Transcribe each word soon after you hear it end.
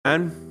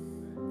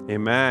Amen.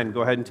 Amen.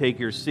 Go ahead and take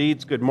your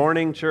seats. Good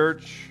morning,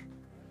 church.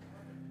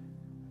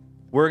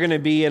 We're going to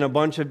be in a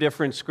bunch of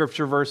different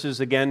scripture verses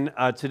again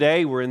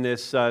today. We're in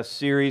this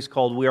series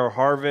called We Are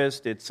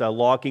Harvest. It's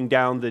locking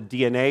down the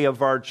DNA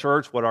of our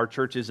church, what our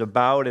church is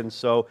about. And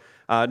so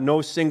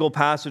no single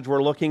passage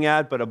we're looking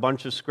at, but a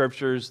bunch of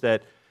scriptures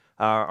that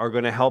are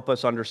going to help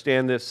us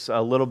understand this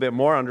a little bit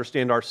more,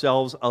 understand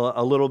ourselves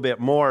a little bit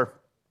more.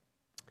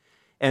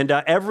 And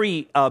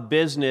every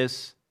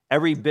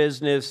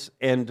business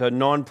and a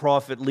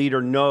nonprofit leader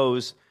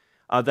knows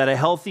that a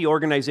healthy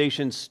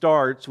organization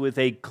starts with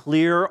a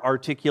clear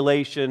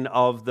articulation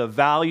of the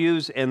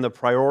values and the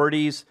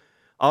priorities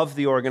of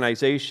the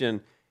organization.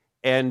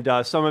 And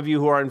some of you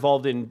who are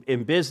involved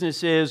in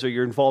businesses or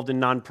you're involved in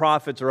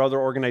nonprofits or other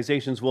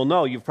organizations will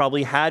know you've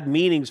probably had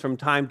meetings from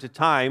time to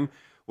time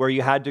where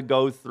you had to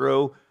go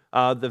through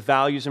the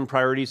values and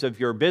priorities of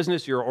your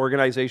business, your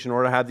organization, in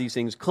order to have these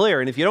things clear.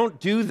 And if you don't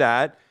do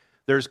that,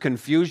 there's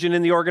confusion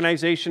in the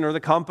organization or the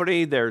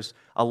company. There's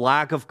a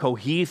lack of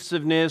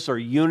cohesiveness or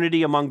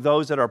unity among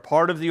those that are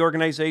part of the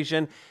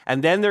organization.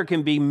 And then there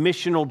can be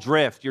missional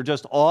drift. You're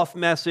just off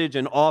message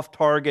and off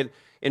target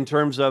in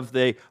terms of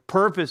the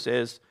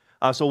purposes.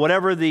 So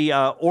whatever the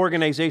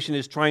organization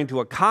is trying to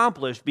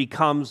accomplish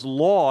becomes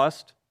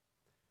lost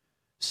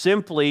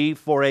simply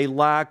for a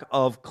lack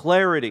of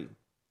clarity.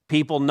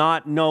 People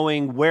not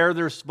knowing where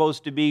they're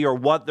supposed to be or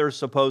what they're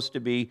supposed to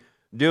be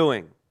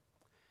doing.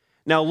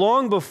 Now,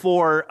 long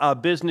before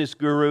business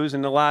gurus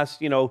in the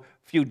last,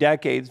 few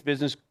decades,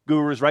 business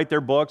gurus write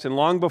their books, and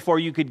long before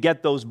you could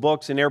get those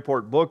books in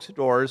airport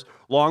bookstores,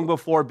 long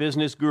before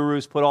business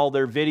gurus put all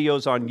their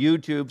videos on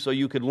YouTube so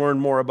you could learn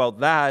more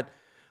about that,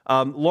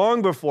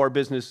 long before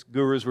business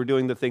gurus were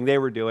doing the thing they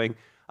were doing,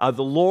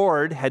 the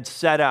Lord had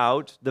set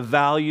out the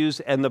values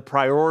and the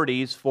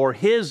priorities for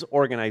His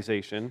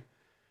organization,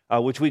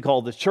 which we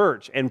call the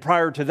church. And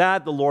prior to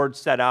that, the Lord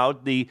set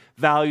out the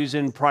values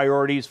and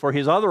priorities for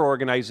His other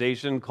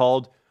organization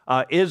called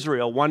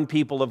Israel, one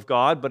people of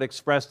God, but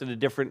expressed at a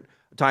different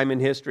time in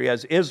history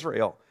as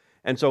Israel.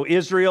 And so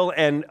Israel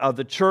and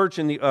the church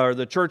in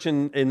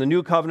the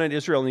New Covenant,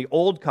 Israel in the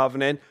Old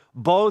Covenant,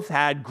 both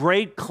had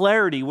great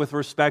clarity with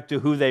respect to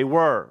who they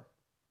were.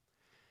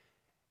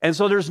 And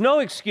so there's no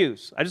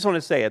excuse, I just want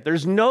to say it,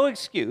 there's no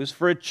excuse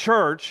for a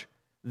church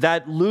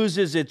that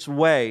loses its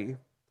way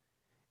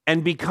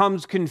and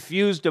becomes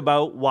confused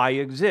about why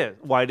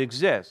it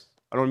exists.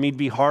 I don't mean to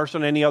be harsh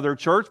on any other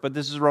church, but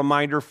this is a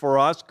reminder for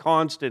us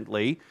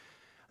constantly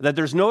that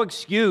there's no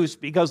excuse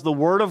because the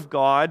Word of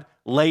God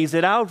lays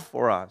it out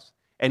for us.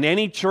 And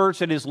any church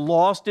that has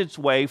lost its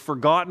way,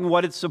 forgotten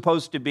what it's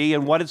supposed to be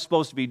and what it's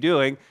supposed to be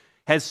doing,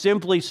 has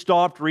simply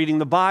stopped reading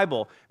the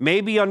Bible.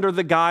 Maybe under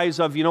the guise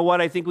of,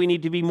 I think we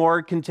need to be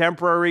more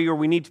contemporary or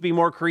we need to be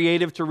more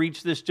creative to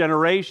reach this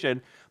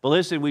generation. But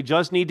listen, we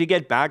just need to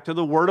get back to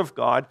the Word of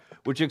God,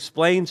 which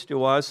explains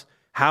to us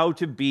how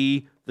to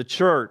be the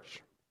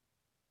church.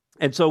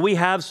 And so we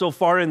have so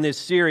far in this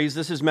series,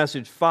 this is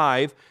message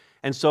 5,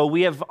 and so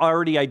we have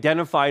already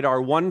identified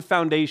our one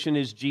foundation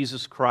is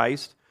Jesus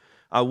Christ.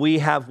 We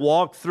have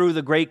walked through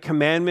the great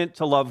commandment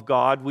to love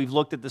God. We've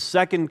looked at the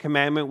second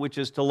commandment, which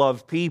is to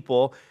love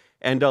people.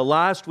 And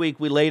last week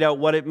we laid out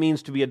what it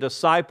means to be a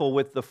disciple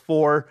with the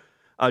 4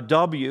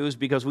 W's,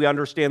 because we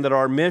understand that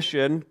our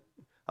mission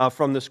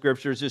from the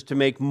Scriptures is to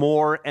make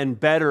more and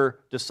better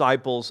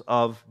disciples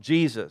of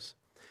Jesus.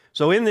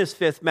 So in this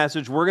 5th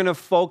message, we're going to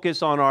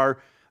focus on our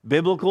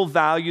biblical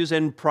values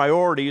and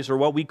priorities, or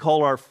what we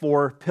call our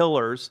 4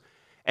 pillars.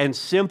 And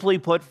simply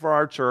put for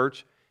our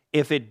church,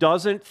 if it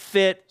doesn't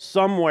fit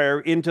somewhere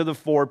into the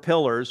 4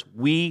 pillars,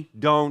 we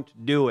don't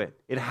do it.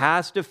 It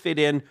has to fit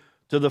in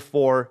to the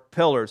 4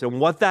 pillars.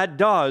 And what that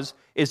does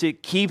is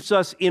it keeps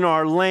us in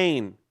our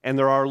lane. And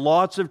there are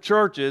lots of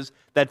churches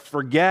that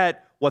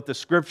forget what the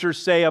Scriptures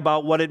say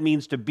about what it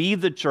means to be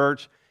the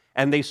church,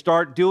 and they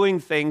start doing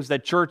things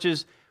that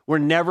churches were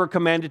never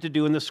commanded to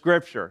do in the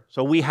Scripture.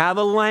 So we have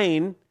a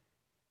lane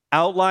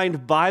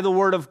outlined by the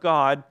Word of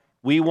God.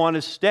 We want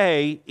to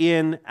stay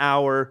in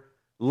our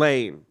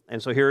lane.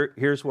 And so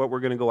here's what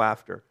we're going to go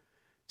after.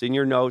 It's in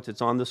your notes.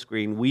 It's on the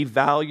screen. We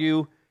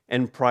value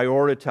and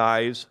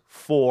prioritize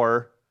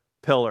 4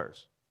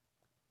 pillars.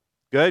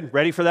 Good?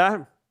 Ready for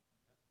that?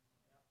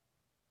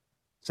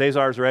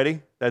 Cesar's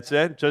ready? That's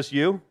it? Just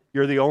you?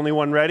 You're the only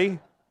one ready?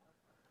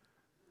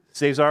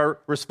 Cesar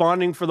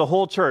responding for the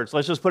whole church.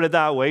 Let's just put it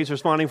that way. He's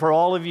responding for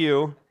all of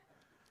you,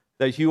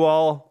 that you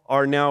all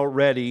are now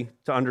ready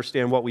to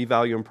understand what we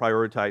value and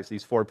prioritize,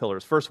 these 4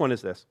 pillars. First one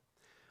is this: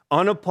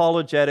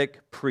 unapologetic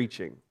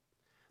preaching.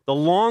 The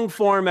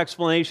long-form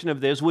explanation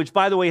of this, which,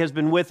 by the way, has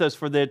been with us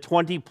for the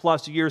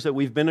 20-plus years that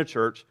we've been a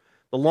church,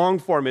 the long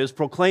form is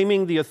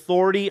proclaiming the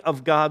authority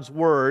of God's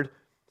Word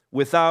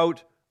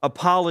without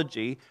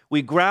apology.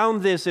 We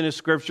ground this in a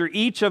scripture.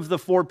 Each of the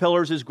four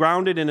pillars is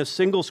grounded in a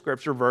single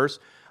scripture verse.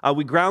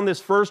 We ground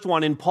this first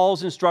one in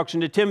Paul's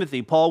instruction to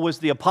Timothy. Paul was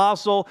the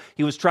apostle.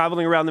 He was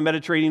traveling around the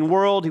Mediterranean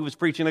world. He was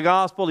preaching the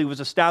gospel. He was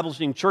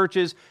establishing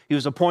churches. He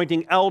was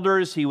appointing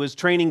elders. He was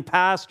training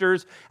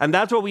pastors. And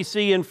that's what we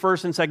see in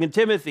 1st and 2nd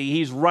Timothy.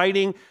 He's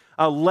writing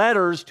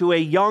letters to a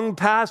young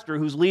pastor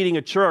who's leading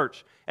a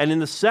church. And in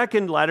the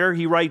second letter,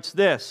 he writes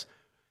this.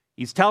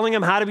 He's telling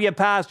him how to be a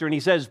pastor, and he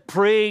says,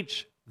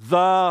 preach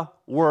the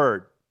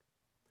word.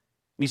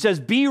 And he says,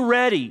 be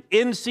ready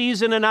in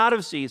season and out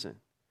of season.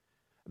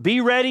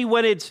 Be ready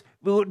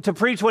to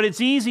preach when it's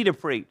easy to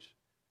preach.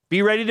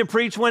 Be ready to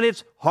preach when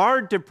it's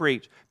hard to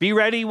preach. Be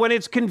ready when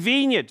it's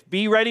convenient.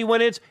 Be ready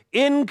when it's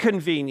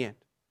inconvenient.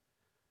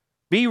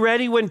 Be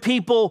ready when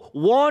people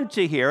want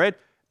to hear it.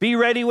 Be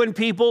ready when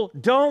people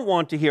don't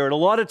want to hear it. A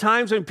lot of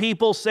times when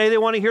people say they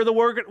want to hear the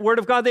word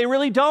of God, they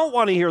really don't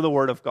want to hear the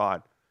word of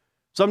God.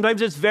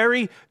 Sometimes it's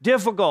very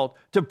difficult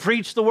to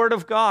preach the word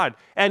of God.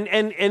 And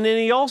then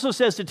he also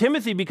says to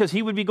Timothy, because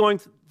he would be going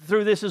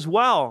through this as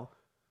well,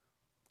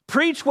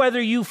 preach whether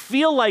you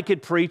feel like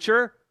it,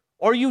 preacher,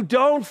 or you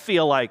don't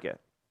feel like it.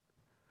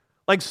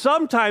 Like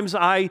sometimes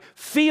I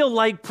feel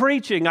like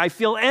preaching. I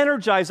feel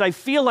energized. I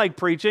feel like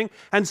preaching.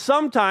 And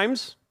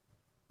sometimes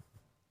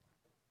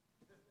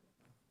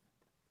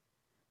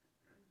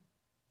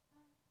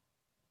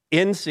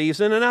in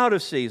season and out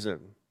of season.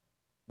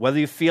 Whether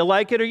you feel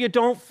like it or you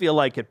don't feel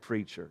like it,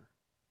 preacher.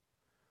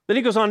 Then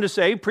he goes on to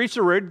say, preach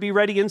the word, be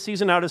ready in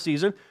season, out of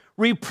season.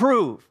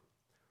 Reprove,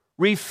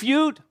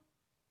 refute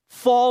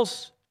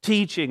false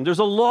teaching. There's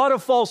a lot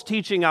of false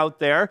teaching out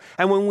there,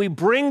 and when we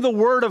bring the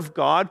word of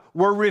God,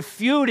 we're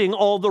refuting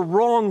all the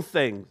wrong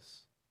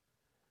things.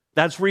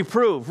 That's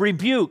reprove,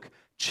 rebuke,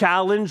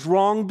 challenge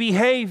wrong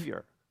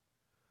behavior.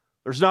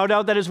 There's no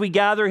doubt that as we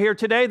gather here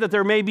today, that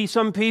there may be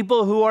some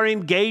people who are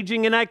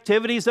engaging in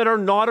activities that are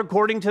not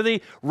according to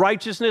the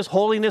righteousness,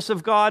 holiness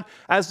of God,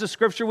 as the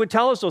scripture would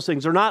tell us those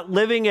things. They're not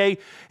living a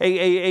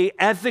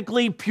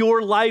ethically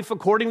pure life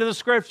according to the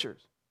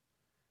scriptures.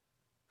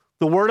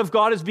 The word of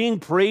God is being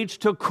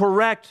preached to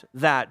correct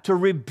that, to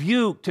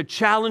rebuke, to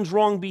challenge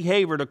wrong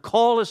behavior, to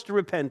call us to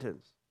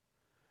repentance.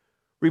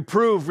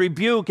 Reprove,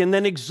 rebuke, and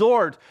then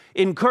exhort,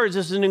 encourage.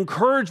 This is an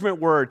encouragement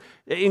word.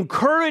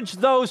 Encourage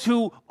those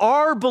who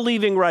are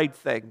believing right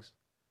things.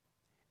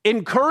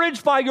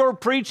 Encourage by your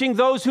preaching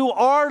those who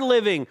are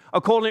living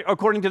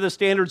according to the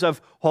standards of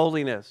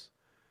holiness.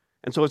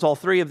 And so it's all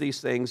three of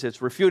these things.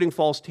 It's refuting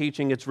false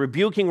teaching, it's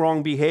rebuking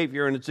wrong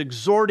behavior, and it's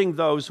exhorting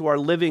those who are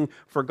living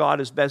for God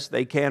as best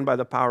they can by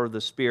the power of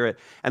the Spirit.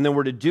 And then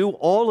we're to do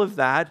all of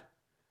that,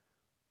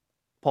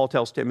 Paul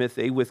tells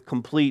Timothy, with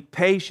complete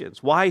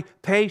patience. Why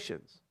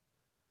patience?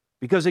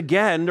 Because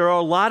again, there are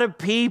a lot of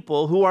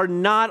people who are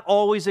not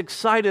always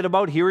excited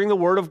about hearing the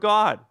word of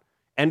God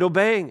and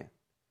obeying it.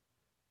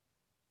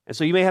 And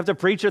so you may have to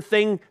preach a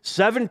thing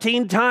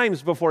 17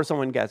 times before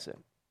someone gets it.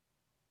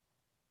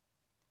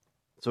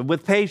 So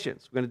with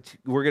patience,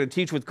 we're going to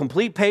teach with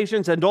complete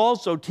patience and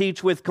also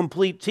teach with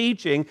complete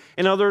teaching.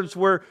 In other words,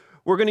 we're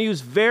going to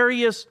use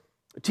various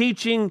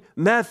teaching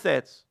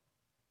methods.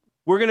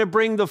 We're going to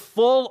bring the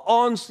full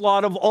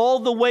onslaught of all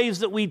the ways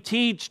that we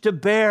teach to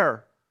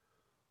bear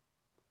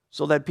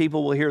so that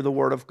people will hear the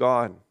word of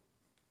God.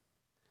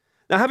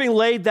 Now, having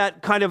laid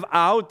that kind of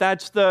out,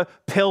 that's the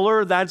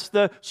pillar, that's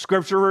the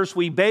scripture verse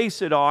we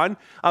base it on.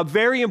 A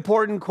very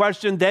important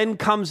question then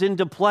comes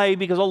into play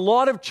because a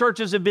lot of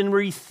churches have been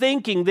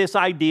rethinking this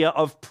idea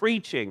of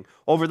preaching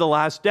over the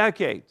last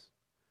decades.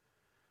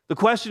 The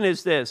question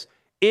is this: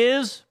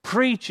 is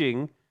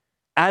preaching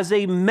as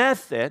a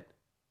method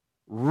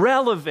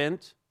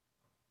relevant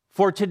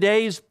for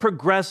today's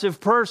progressive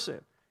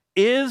person?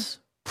 Is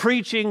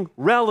preaching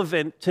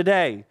relevant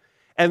today?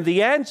 And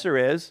the answer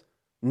is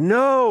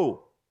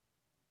no.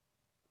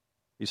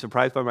 You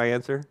surprised by my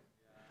answer?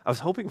 I was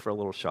hoping for a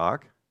little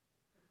shock.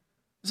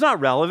 It's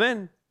not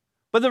relevant.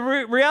 But the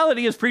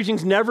reality is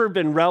preaching's never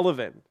been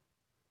relevant.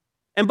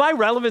 And by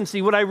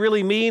relevancy, what I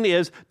really mean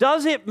is,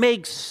 does it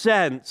make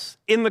sense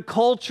in the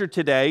culture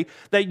today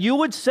that you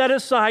would set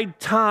aside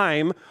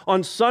time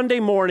on Sunday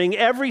morning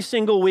every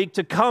single week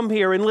to come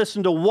here and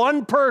listen to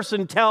one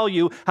person tell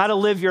you how to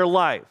live your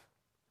life?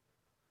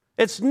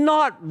 It's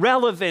not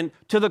relevant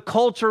to the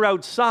culture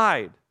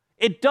outside.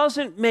 It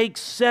doesn't make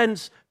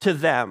sense to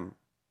them.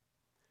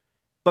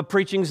 But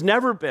preaching's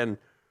never been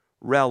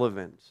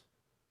relevant.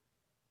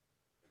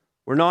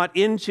 We're not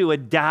into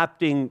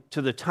adapting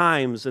to the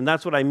times, and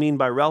that's what I mean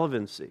by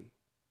relevancy.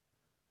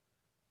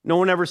 No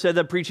one ever said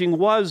that preaching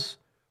was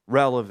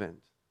relevant.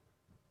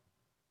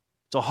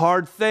 It's a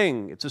hard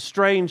thing. It's a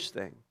strange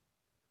thing.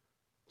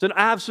 It's an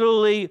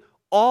absolutely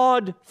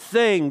odd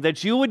thing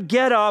that you would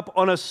get up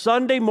on a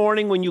Sunday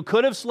morning when you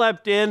could have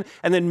slept in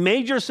and then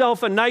made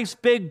yourself a nice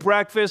big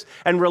breakfast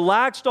and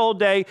relaxed all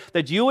day,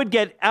 that you would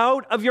get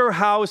out of your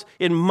house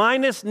in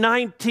minus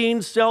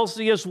 19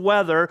 Celsius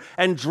weather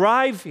and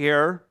drive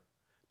here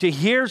to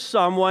hear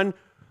someone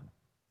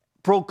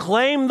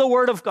proclaim the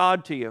word of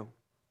God to you.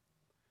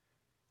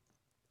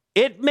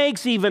 It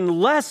makes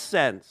even less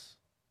sense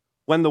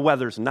when the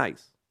weather's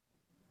nice.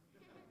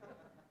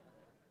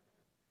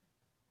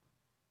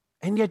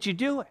 And yet you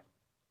do it.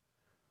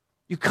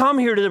 You come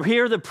here to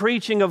hear the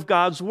preaching of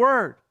God's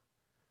word.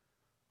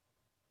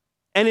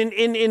 And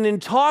in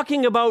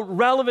talking about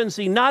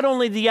relevancy, not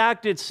only the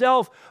act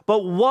itself,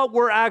 but what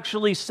we're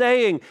actually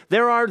saying.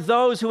 There are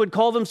those who would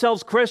call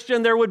themselves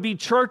Christian. There would be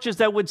churches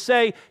that would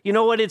say, you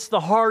know what, it's the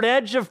hard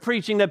edge of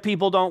preaching that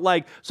people don't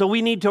like, so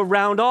we need to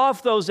round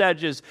off those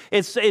edges.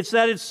 It's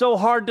that it's so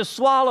hard to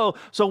swallow,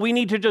 so we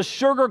need to just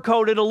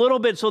sugarcoat it a little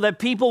bit so that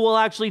people will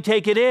actually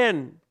take it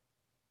in.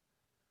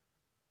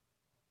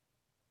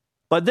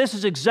 But this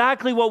is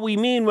exactly what we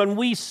mean when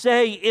we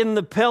say in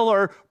the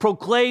pillar,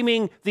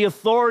 proclaiming the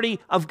authority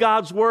of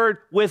God's word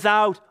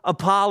without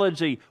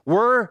apology.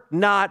 We're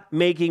not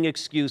making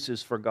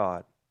excuses for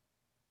God.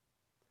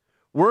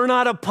 We're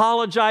not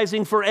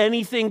apologizing for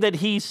anything that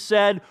he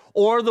said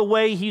or the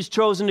way he's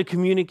chosen to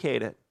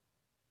communicate it.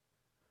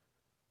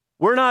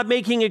 We're not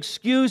making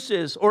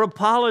excuses or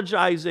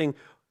apologizing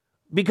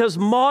because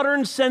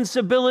modern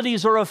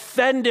sensibilities are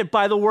offended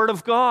by the word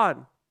of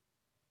God.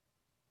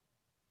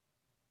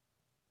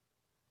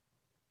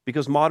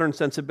 Because modern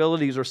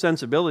sensibilities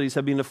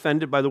have been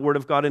offended by the word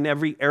of God in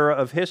every era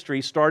of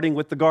history, starting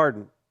with the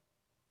garden.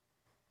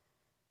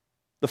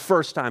 The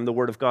first time the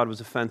word of God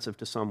was offensive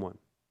to someone.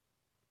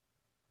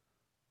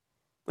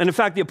 And in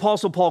fact, the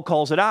Apostle Paul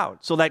calls it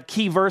out. So that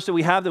key verse that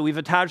we have that we've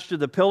attached to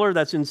the pillar,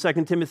 that's in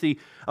 2 Timothy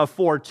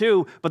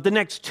 4:2. But the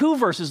next two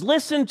verses,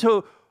 listen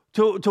to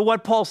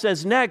what Paul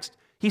says next.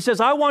 He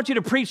says, I want you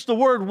to preach the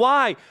word.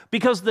 Why?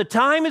 Because the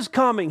time is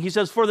coming. He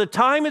says, for the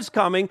time is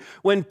coming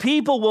when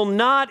people will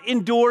not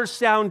endure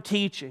sound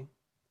teaching,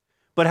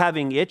 but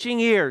having itching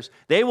ears,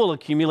 they will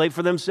accumulate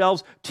for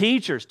themselves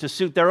teachers to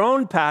suit their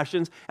own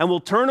passions and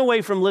will turn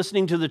away from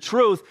listening to the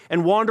truth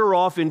and wander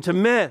off into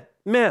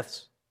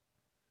myths.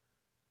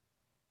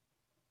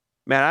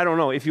 Man, I don't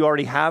know if you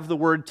already have the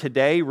word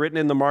today written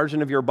in the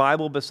margin of your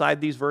Bible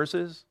beside these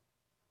verses,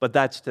 but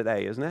that's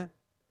today, isn't it?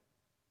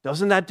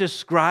 Doesn't that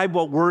describe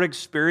what we're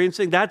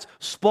experiencing? That's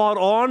spot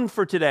on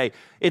for today.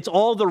 It's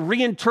all the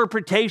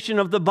reinterpretation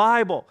of the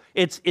Bible.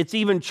 It's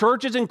even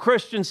churches and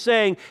Christians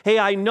saying, hey,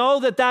 I know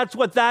that that's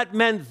what that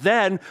meant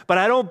then, but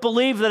I don't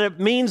believe that it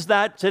means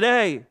that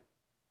today.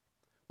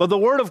 But the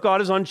Word of God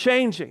is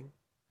unchanging.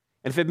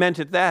 And if it meant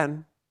it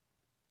then,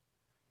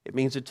 it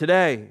means it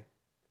today.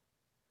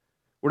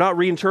 We're not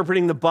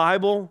reinterpreting the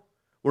Bible.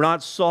 We're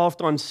not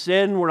soft on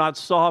sin. We're not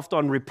soft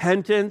on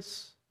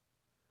repentance.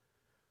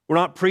 We're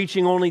not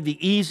preaching only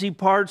the easy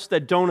parts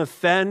that don't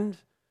offend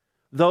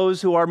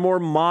those who are more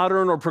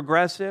modern or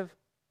progressive.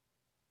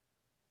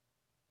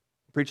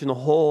 We're preaching the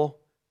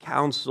whole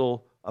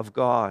counsel of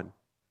God.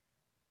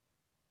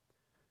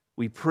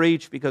 We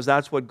preach because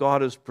that's what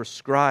God has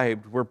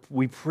prescribed.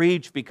 We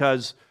preach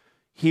because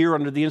here,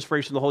 under the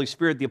inspiration of the Holy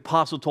Spirit, the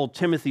apostle told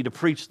Timothy to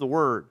preach the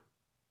word.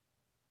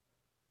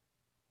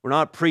 We're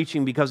not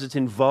preaching because it's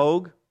in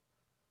vogue.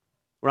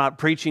 We're not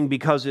preaching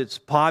because it's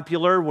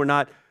popular. We're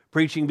not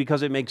preaching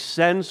because it makes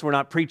sense. We're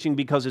not preaching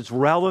because it's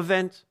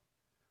relevant.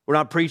 We're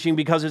not preaching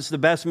because it's the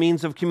best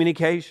means of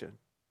communication.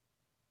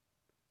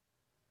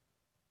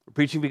 We're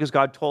preaching because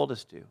God told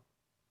us to.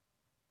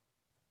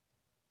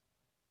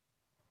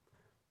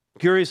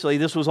 Curiously,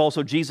 this was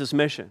also Jesus'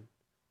 mission.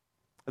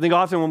 I think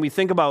often when we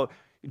think about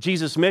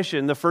Jesus'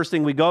 mission, the first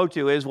thing we go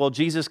to is, well,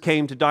 Jesus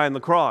came to die on the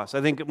cross. I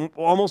think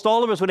almost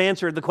all of us would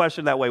answer the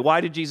question that way.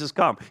 Why did Jesus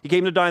come? He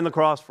came to die on the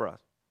cross for us.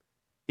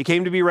 He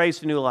came to be raised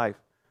to new life.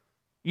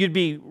 You'd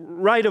be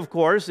right, of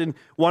course, in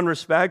one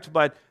respect,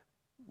 but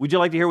would you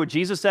like to hear what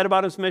Jesus said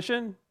about his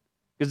mission?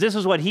 Because this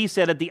is what he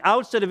said at the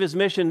outset of his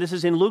mission. This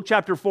is in Luke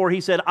chapter 4. He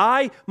said,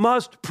 I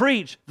must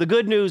preach the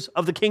good news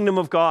of the kingdom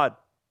of God.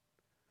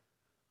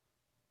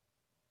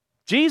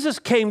 Jesus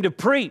came to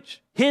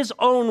preach his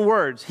own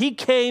words. He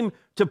came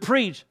to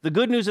preach the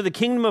good news of the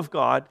kingdom of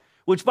God,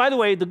 which, by the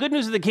way, the good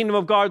news of the kingdom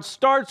of God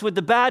starts with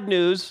the bad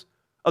news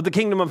of the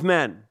kingdom of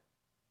men.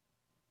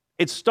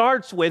 It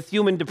starts with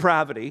human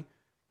depravity.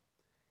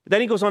 Then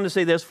he goes on to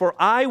say this,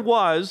 I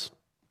was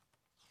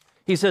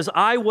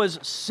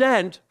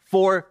sent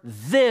for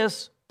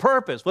this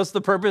purpose. What's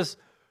the purpose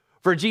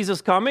for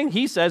Jesus coming?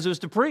 He says it was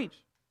to preach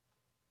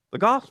the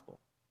gospel.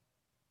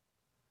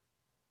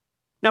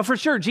 Now, for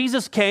sure,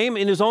 Jesus came,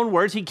 in his own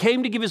words, he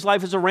came to give his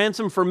life as a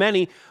ransom for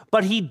many,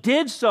 but he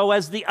did so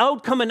as the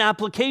outcome and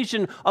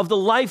application of the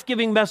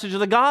life-giving message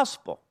of the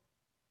gospel.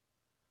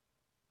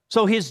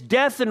 So his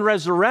death and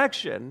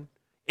resurrection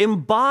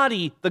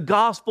embody the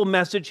gospel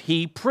message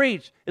he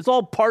preached. It's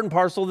all part and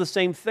parcel of the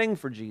same thing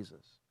for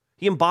Jesus.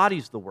 He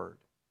embodies the word.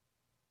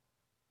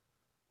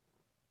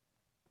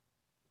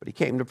 But he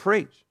came to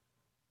preach.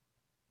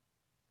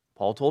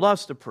 Paul told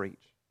us to preach.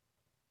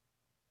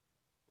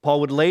 Paul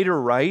would later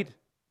write,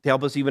 to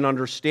help us even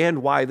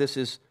understand why this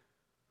is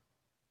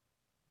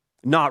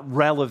not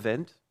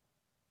relevant.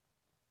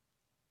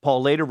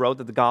 Paul later wrote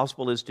that the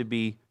gospel is to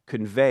be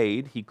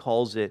conveyed. He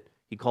calls,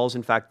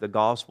 in fact, the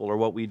gospel, or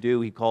what we do,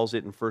 he calls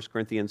it in 1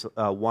 Corinthians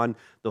 1,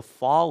 the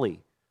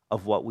folly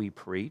of what we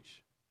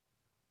preach.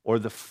 or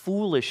the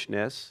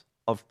foolishness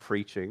of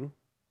preaching.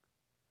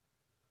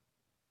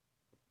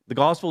 The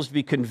gospel is to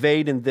be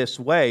conveyed in this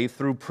way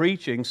through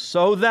preaching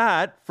so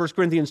that, 1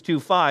 Corinthians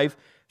 2:5,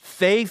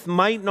 faith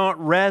might not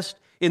rest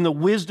in the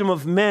wisdom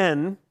of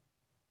men,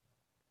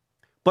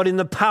 but in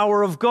the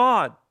power of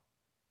God.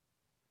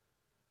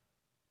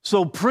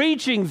 So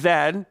preaching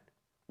then,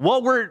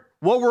 what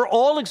we're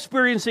all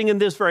experiencing in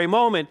this very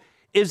moment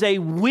is a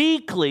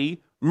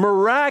weekly,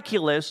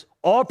 miraculous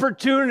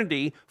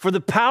opportunity for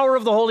the power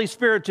of the Holy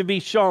Spirit to be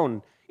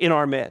shown in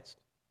our midst.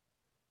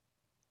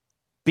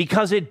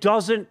 Because it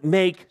doesn't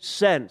make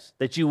sense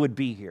that you would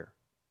be here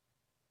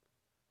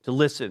to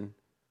listen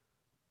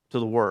to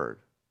the Word.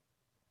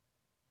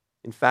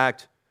 In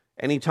fact,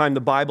 anytime the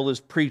Bible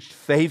is preached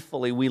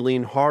faithfully, we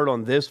lean hard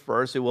on this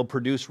verse. It will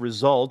produce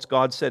results.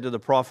 God said to the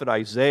prophet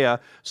Isaiah,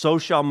 "So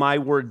shall my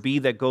word be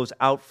that goes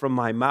out from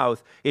my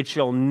mouth. It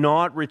shall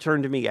not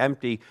return to me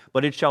empty,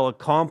 but it shall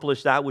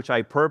accomplish that which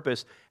I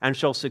purpose and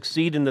shall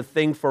succeed in the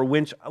thing for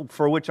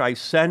which I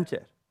sent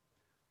it."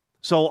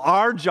 So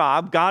our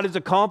job, God is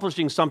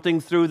accomplishing something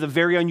through the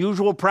very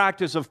unusual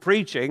practice of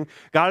preaching.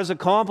 God is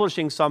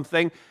accomplishing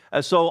something.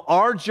 So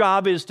our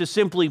job is to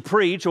simply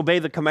preach, obey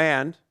the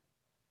command,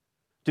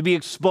 to be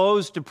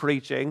exposed to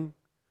preaching,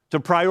 to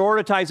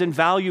prioritize and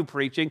value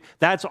preaching.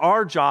 That's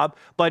our job.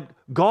 But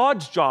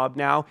God's job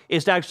now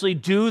is to actually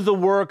do the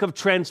work of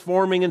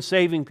transforming and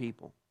saving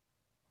people.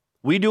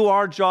 We do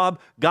our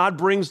job. God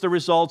brings the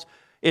results.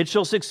 It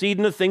shall succeed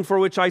in the thing for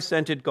which I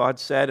sent it, God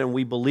said, and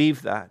we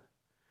believe that.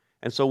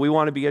 And so we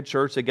want to be a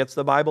church that gets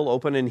the Bible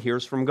open and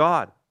hears from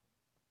God.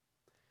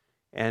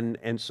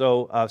 And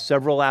so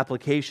several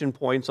application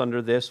points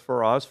under this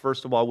for us,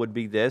 first of all, would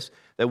be this,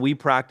 that we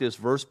practice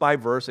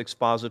verse-by-verse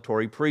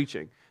expository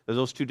preaching.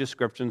 Those two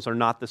descriptions are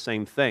not the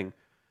same thing.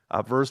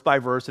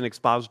 Verse-by-verse and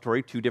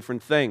expository, two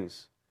different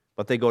things,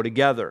 but they go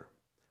together.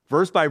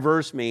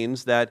 Verse-by-verse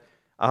means that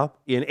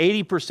in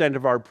 80%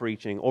 of our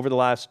preaching over the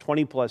last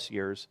 20-plus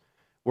years,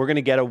 we're going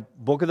to get a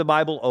book of the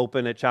Bible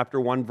open at chapter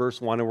 1,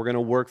 verse 1, and we're going to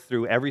work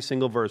through every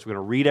single verse. We're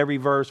going to read every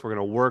verse. We're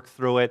going to work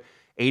through it.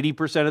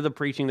 80% of the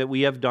preaching that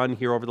we have done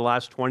here over the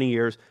last 20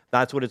 years,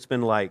 that's what it's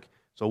been like.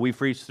 So we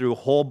preach through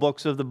whole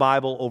books of the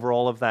Bible over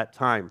all of that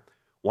time.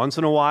 Once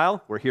in a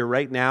while, we're here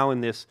right now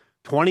in this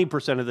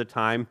 20% of the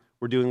time,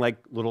 we're doing like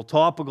little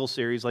topical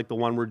series like the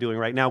one we're doing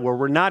right now, where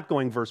we're not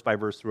going verse by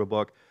verse through a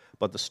book,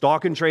 but the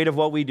stock and trade of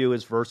what we do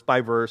is verse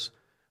by verse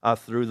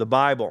through the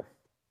Bible.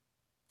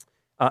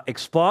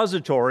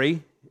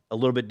 Expository, a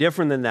little bit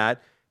different than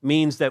that,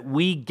 means that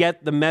we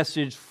get the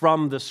message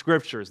from the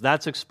Scriptures.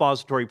 That's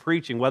expository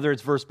preaching, whether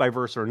it's verse by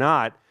verse or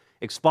not.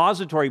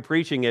 Expository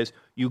preaching is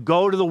you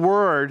go to the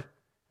Word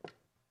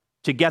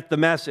to get the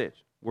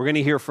message. We're going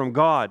to hear from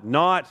God,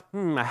 not,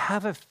 I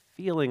have a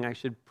feeling I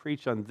should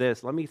preach on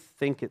this. Let me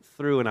think it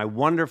through, and I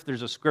wonder if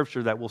there's a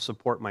Scripture that will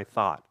support my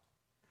thought.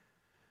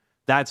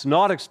 That's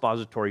not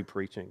expository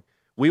preaching.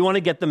 We want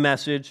to get the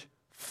message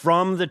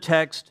from the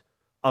text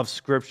of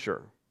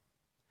Scripture.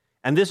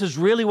 And this is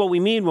really what we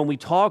mean when we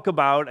talk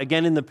about,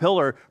 again in the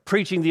pillar,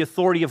 preaching the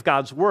authority of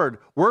God's Word.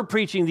 We're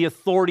preaching the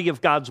authority of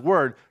God's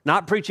Word,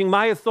 not preaching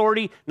my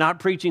authority, not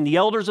preaching the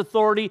elders'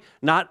 authority,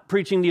 not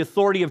preaching the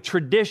authority of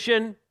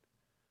tradition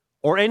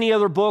or any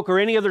other book or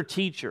any other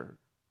teacher.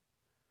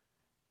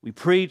 We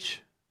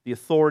preach the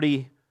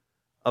authority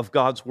of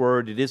God's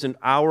Word. It isn't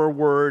our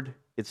word,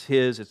 it's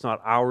His. It's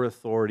not our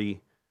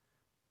authority,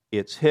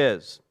 it's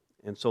His.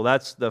 And so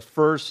that's the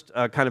first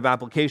kind of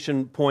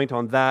application point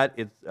on that.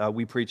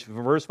 We preach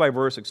verse by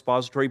verse,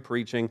 expository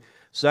preaching.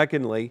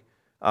 Secondly,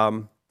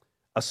 a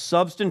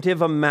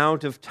substantive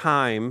amount of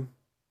time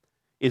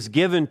is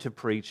given to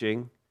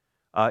preaching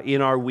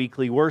in our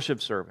weekly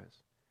worship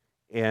service.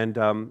 And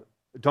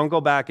don't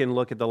go back and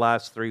look at the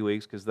last 3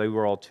 weeks because they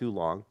were all too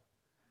long.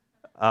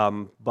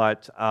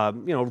 But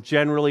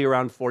generally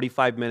around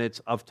 45 minutes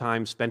of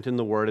time spent in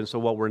the Word. And so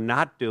what we're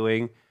not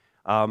doing,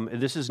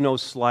 this is no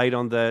slight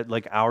on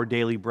the Our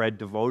Daily Bread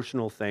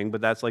devotional thing,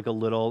 but that's it's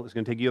going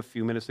to take you a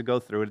few minutes to go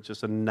through it. It's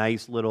just a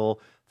nice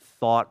little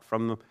thought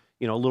from,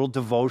 a little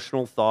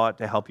devotional thought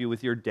to help you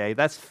with your day.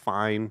 That's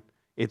fine.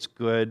 It's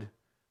good,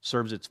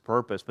 serves its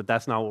purpose, but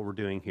that's not what we're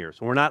doing here.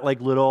 So we're not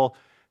little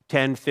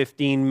 10,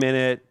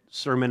 15-minute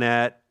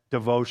sermonette,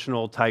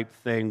 devotional type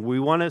thing. We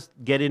want to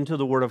get into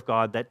the Word of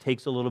God. That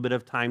takes a little bit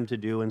of time to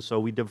do, and so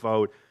we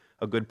devote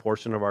a good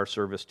portion of our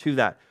service to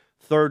that.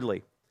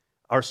 Thirdly,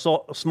 our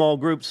small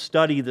groups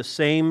study the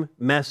same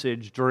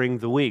message during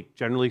the week.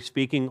 Generally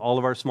speaking, all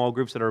of our small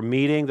groups that are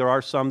meeting, there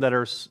are some that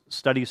are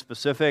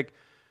study-specific,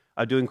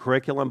 doing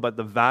curriculum, but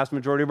the vast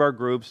majority of our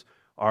groups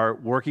are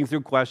working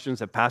through questions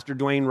that Pastor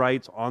Dwayne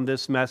writes on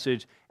this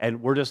message, and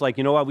we're just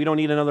you know what, we don't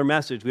need another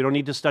message. We don't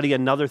need to study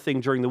another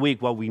thing during the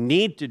week. What we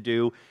need to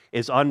do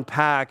is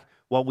unpack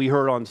what we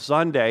heard on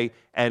Sunday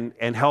and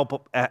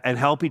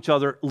help each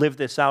other live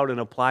this out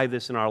and apply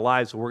this in our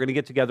lives. So we're going to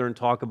get together and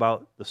talk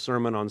about the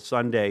sermon on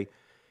Sunday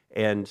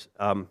and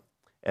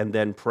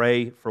then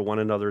pray for one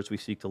another as we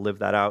seek to live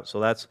that out. So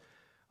that's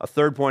a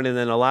third point. And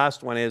then the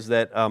last one is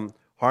that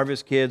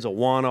Harvest Kids,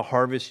 Awana,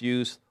 Harvest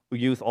Youth,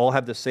 youth all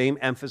have the same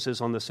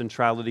emphasis on the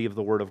centrality of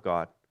the Word of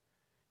God.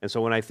 And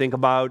so when I think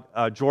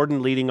about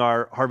Jordan leading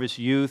our Harvest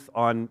Youth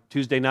on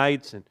Tuesday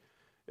nights, and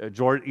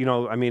Jordan,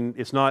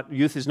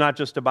 youth is not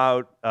just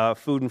about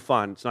food and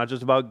fun. It's not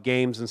just about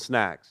games and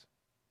snacks.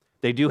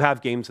 They do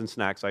have games and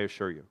snacks, I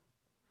assure you.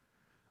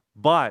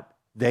 But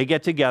they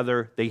get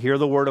together, they hear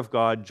the Word of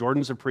God.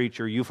 Jordan's a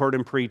preacher. You've heard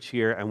him preach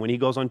here. And when he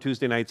goes on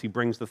Tuesday nights, he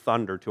brings the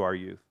thunder to our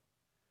youth.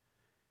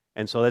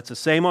 And so that's the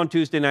same on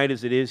Tuesday night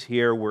as it is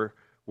here.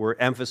 We're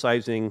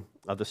emphasizing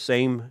the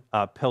same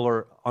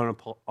pillar,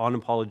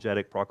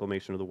 unapologetic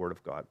proclamation of the Word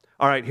of God.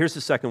 All right, here's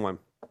the second one.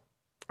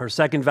 Our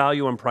second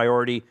value and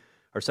priority,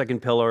 our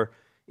second pillar,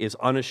 is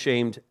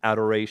unashamed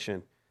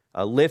adoration.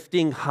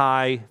 Lifting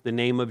high the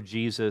name of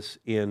Jesus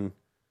in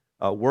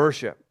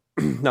worship.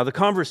 Now, the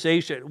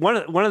conversation, one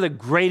of the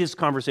greatest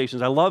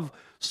conversations, I love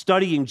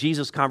studying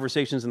Jesus'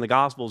 conversations in the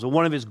Gospels, and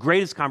one of his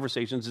greatest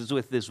conversations is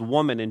with this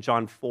woman in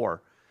John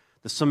 4,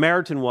 the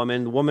Samaritan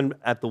woman, the woman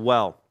at the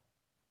well.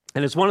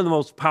 And it's one of the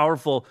most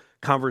powerful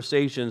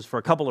conversations for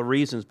a couple of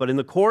reasons. But in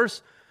the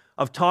course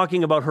of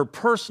talking about her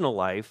personal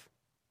life,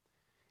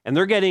 and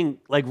they're getting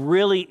like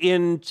really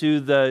into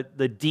the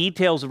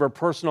details of her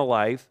personal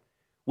life,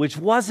 which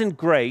wasn't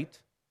great,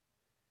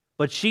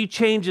 but she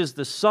changes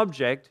the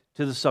subject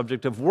to the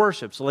subject of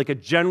worship. So like a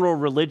general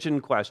religion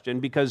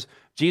question, because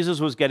Jesus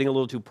was getting a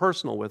little too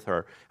personal with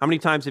her. How many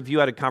times have you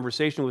had a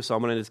conversation with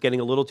someone and it's getting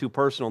a little too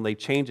personal and they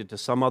change it to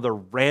some other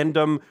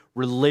random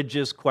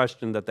religious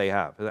question that they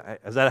have?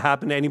 Has that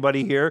happened to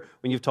anybody here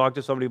when you've talked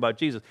to somebody about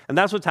Jesus? And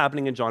that's what's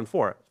happening in John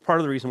 4. It's part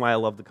of the reason why I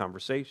love the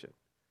conversation.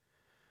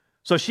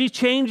 So she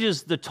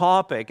changes the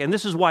topic, and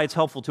this is why it's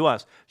helpful to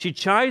us. She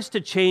tries to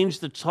change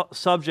the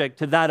subject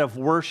to that of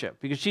worship,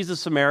 because she's a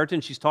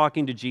Samaritan, she's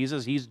talking to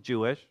Jesus, he's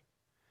Jewish.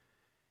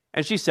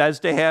 And she says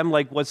to him,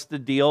 like, what's the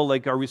deal?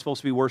 Like, are we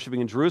supposed to be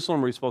worshiping in Jerusalem?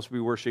 Or are we supposed to be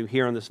worshiping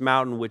here on this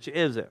mountain? Which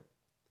is it?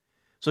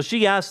 So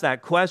she asks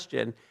that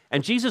question,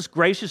 and Jesus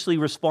graciously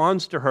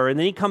responds to her, and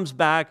then he comes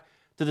back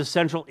to the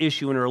central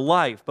issue in her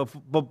life.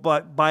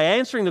 But by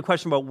answering the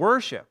question about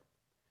worship,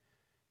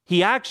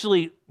 he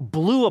actually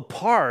blew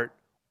apart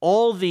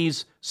all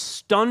these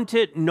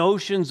stunted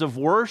notions of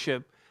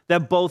worship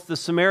that both the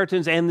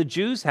Samaritans and the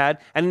Jews had,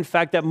 and in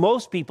fact that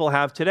most people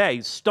have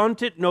today,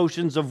 stunted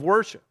notions of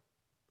worship.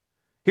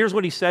 Here's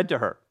what he said to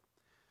her.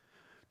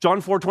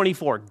 John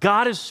 4:24,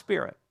 God is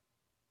spirit.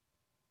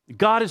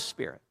 God is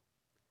spirit.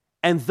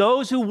 And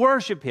those who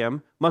worship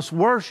him must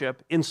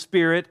worship in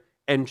spirit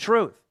and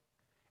truth.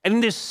 And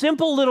in this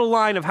simple little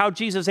line of how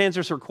Jesus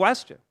answers her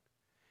question,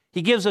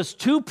 he gives us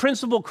two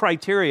principal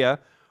criteria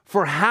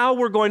for how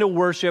we're going to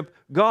worship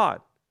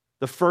God.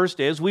 The first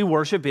is we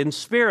worship in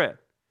spirit.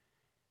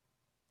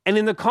 And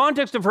in the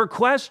context of her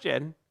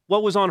question,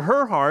 what was on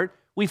her heart,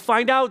 we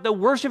find out that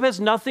worship has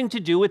nothing to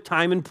do with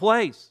time and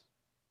place.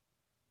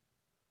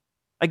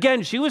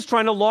 Again, she was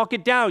trying to lock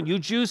it down. You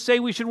Jews say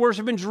we should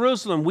worship in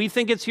Jerusalem. We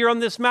think it's here on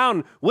this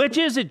mountain. Which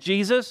is it,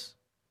 Jesus?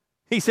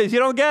 He says, you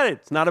don't get it.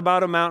 It's not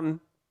about a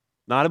mountain,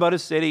 not about a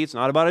city. It's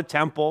not about a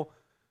temple.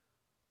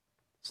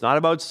 It's not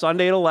about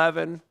Sunday at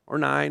 11 or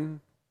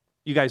 9.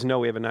 You guys know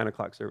we have a 9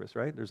 o'clock service,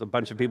 right? There's a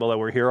bunch of people that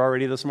were here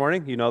already this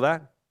morning. You know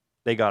that?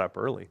 They got up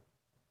early,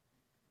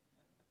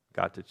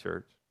 got to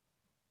church.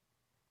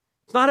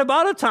 It's not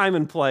about a time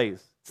and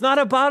place. It's not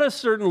about a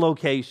certain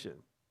location.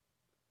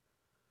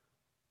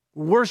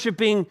 We're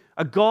worshiping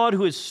a God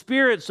who is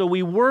spirit, so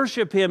we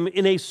worship him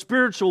in a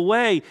spiritual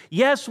way.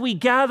 Yes, we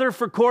gather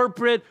for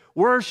corporate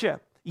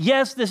worship.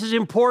 Yes, this is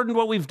important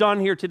what we've done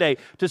here today,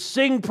 to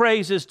sing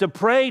praises, to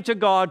pray to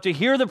God, to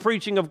hear the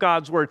preaching of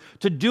God's word,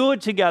 to do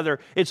it together.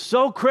 It's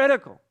so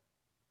critical.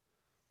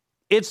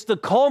 It's the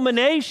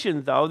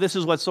culmination, though, this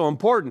is what's so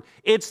important.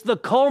 It's the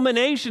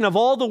culmination of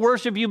all the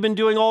worship you've been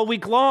doing all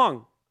week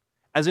long,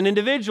 as an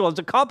individual, as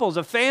a couple, as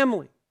a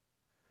family.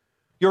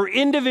 Your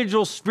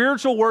individual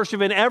spiritual worship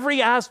in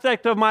every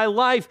aspect of my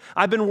life,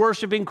 I've been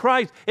worshiping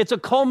Christ. It's a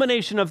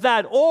culmination of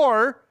that.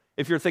 Or,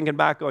 if you're thinking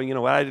back going, you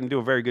know what, I didn't do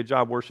a very good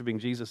job worshiping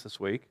Jesus this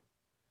week,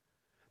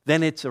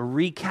 then it's a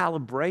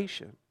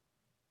recalibration.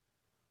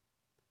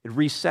 It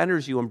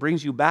recenters you and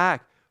brings you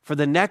back for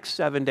the next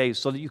 7 days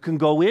so that you can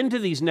go into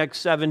these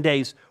next 7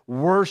 days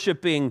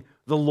worshiping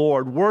the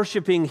Lord,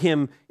 worshiping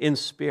him in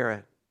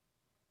spirit.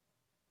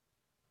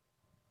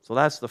 So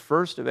that's the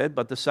first of it.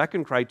 But the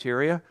second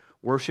criteria,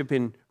 worship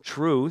in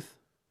truth.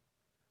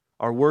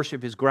 Our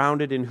worship is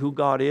grounded in who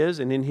God is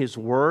and in his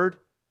word.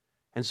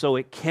 And so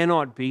it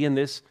cannot be, and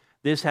this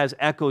has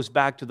echoes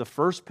back to the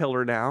first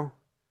pillar now,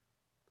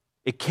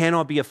 it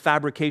cannot be a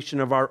fabrication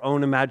of our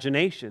own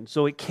imagination.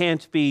 So it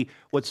can't be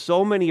what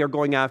so many are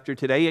going after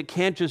today. It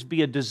can't just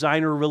be a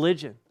designer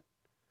religion.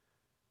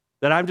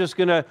 That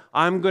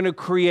I'm gonna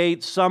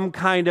create some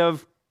kind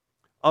of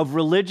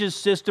religious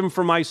system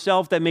for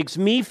myself that makes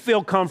me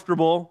feel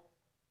comfortable.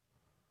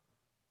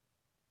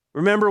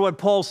 Remember what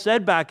Paul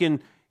said back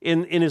in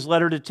his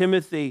letter to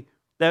Timothy,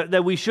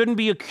 that we shouldn't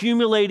be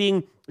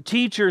accumulating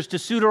teachers to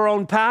suit our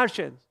own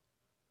passions.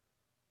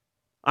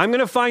 I'm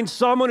going to find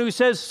someone who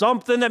says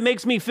something that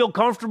makes me feel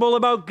comfortable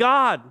about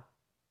God.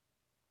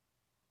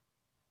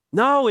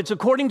 No, it's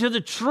according to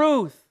the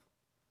truth.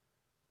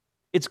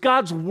 It's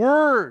God's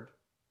word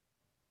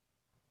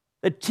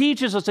that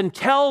teaches us and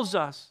tells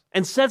us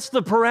and sets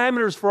the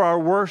parameters for our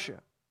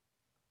worship.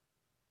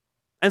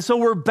 And so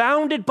we're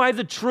bounded by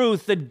the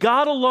truth that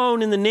God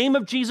alone in the name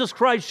of Jesus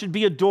Christ should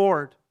be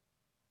adored.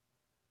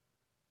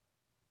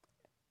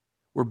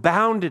 We're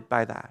bounded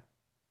by that.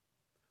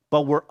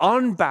 But we're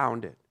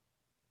unbounded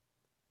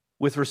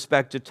with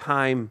respect to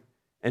time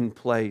and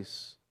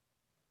place.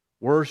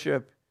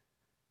 Worship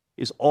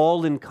is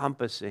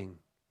all-encompassing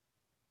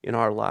in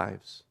our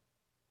lives.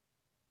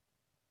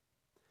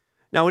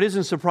 Now, it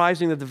isn't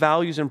surprising that the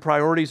values and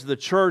priorities of the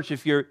church,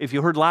 if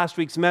you heard last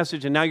week's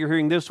message and now you're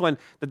hearing this one,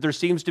 that there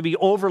seems to be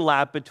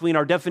overlap between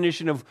our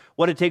definition of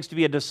what it takes to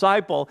be a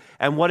disciple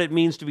and what it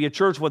means to be a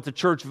church, what the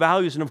church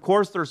values. And of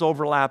course, there's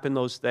overlap in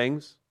those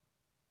things.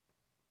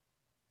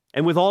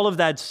 And with all of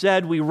that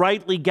said, we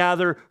rightly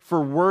gather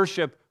for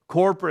worship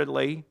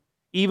corporately,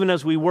 even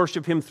as we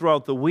worship Him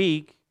throughout the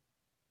week.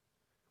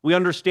 We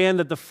understand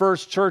that the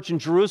first church in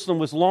Jerusalem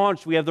was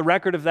launched. We have the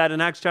record of that in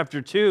Acts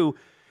chapter 2.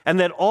 And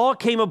that all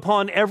came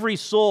upon every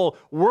soul.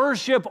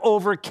 Worship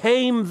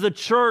overcame the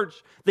church.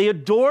 They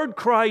adored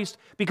Christ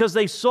because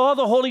they saw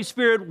the Holy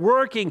Spirit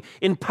working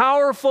in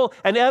powerful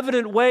and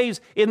evident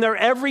ways in their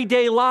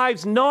everyday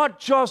lives, not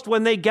just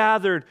when they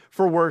gathered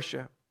for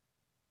worship.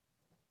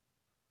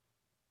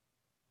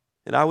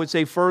 And I would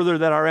say further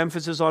that our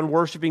emphasis on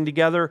worshiping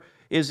together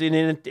is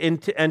in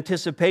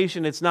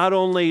anticipation. It's not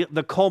only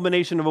the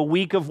culmination of a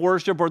week of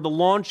worship or the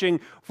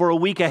launching for a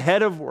week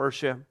ahead of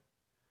worship,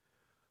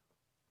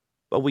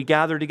 but we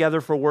gather together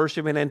for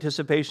worship in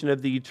anticipation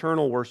of the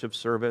eternal worship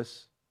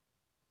service.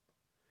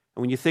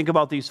 And when you think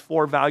about these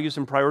four values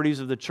and priorities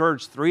of the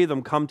church, three of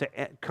them come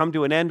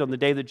to an end on the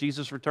day that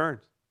Jesus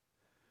returns.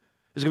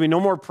 There's going to be no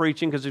more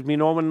preaching because there's going to be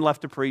no one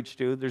left to preach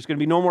to. There's going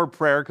to be no more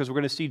prayer because we're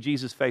going to see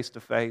Jesus face to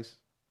face.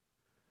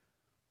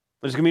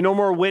 There's going to be no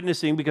more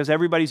witnessing because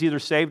everybody's either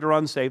saved or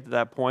unsaved at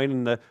that point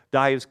and the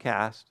die is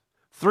cast.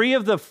 Three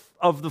of the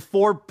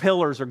four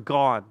pillars are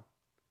gone.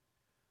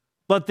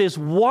 But this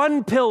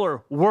one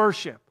pillar,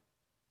 worship,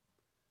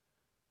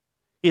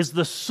 is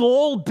the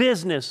sole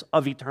business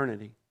of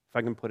eternity, if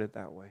I can put it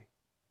that way.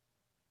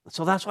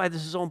 So that's why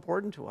this is so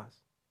important to us.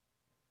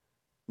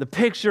 The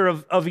picture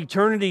of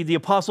eternity, the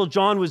Apostle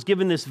John was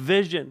given this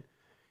vision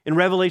in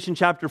Revelation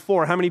chapter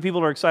 4. How many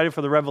people are excited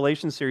for the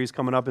Revelation series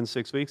coming up in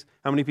 6 weeks?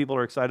 How many people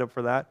are excited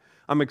for that?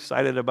 I'm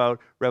excited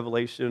about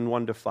Revelation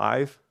 1 to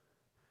 5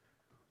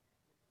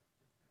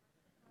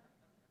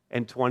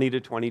 and 20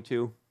 to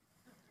 22.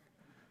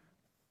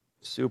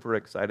 Super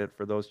excited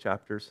for those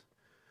chapters.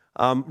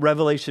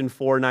 Revelation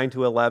 4, 9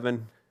 to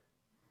 11.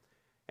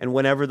 And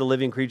whenever the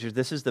living creatures,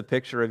 this is the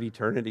picture of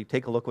eternity.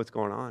 Take a look what's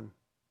going on.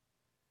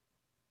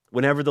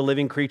 Whenever the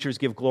living creatures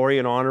give glory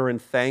and honor and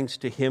thanks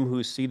to Him who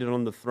is seated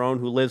on the throne,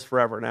 who lives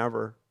forever and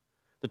ever.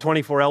 The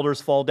 24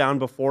 elders fall down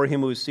before Him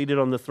who is seated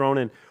on the throne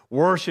and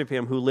worship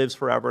Him who lives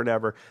forever and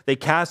ever. They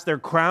cast their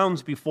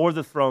crowns before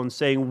the throne,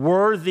 saying,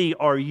 "Worthy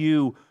are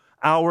you,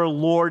 our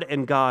Lord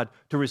and God,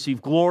 to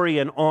receive glory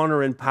and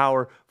honor and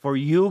power, for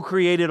you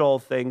created all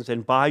things,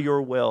 and by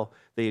your will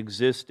they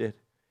existed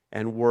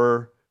and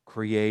were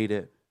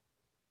created."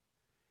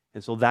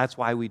 And so that's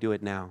why we do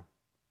it now.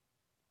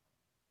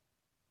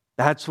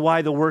 That's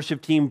why the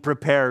worship team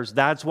prepares.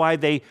 That's why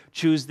they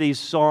choose these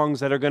songs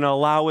that are going to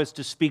allow us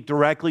to speak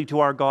directly to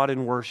our God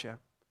in worship.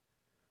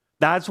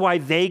 That's why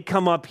they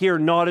come up here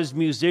not as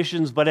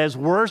musicians, but as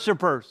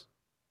worshipers,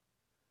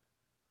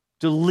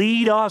 to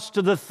lead us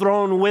to the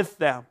throne with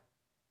them.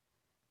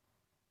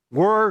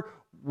 We're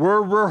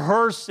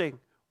rehearsing.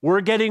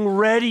 We're getting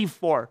ready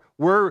for.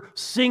 We're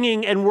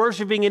singing and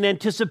worshiping in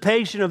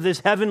anticipation of this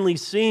heavenly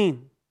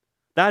scene.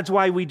 That's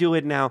why we do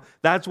it now.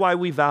 That's why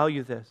we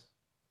value this.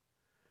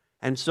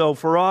 And so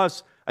for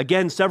us,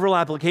 again, several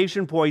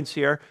application points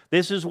here.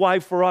 This is why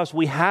for us,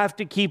 we have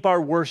to keep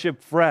our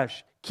worship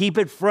fresh. Keep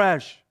it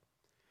fresh.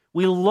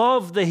 We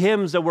love the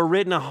hymns that were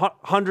written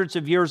hundreds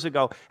of years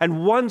ago.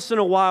 And once in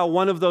a while,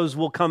 one of those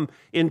will come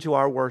into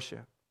our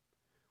worship.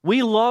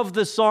 We love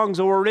the songs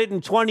that were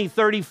written 20,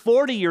 30,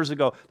 40 years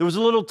ago. There was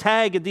a little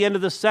tag at the end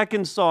of the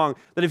second song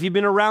that if you've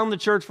been around the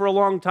church for a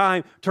long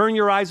time, turn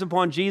your eyes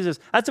upon Jesus.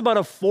 That's about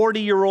a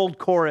 40-year-old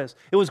chorus.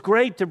 It was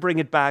great to bring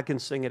it back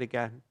and sing it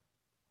again.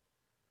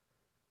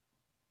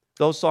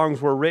 Those songs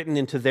were written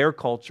into their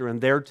culture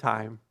and their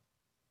time.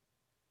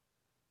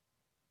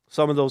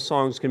 Some of those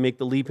songs can make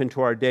the leap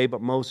into our day,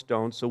 but most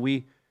don't. So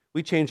we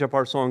change up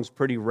our songs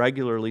pretty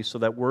regularly so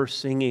that we're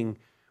singing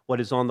what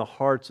is on the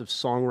hearts of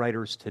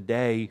songwriters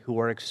today who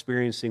are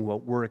experiencing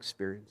what we're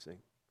experiencing,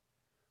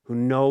 who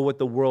know what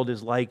the world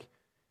is like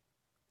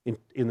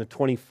in the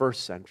 21st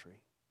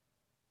century,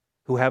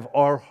 who have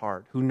our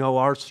heart, who know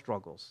our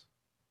struggles,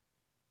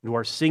 who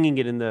are singing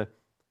it in the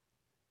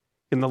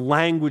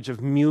language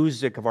of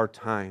music of our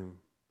time.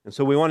 And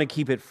so we want to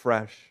keep it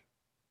fresh.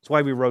 That's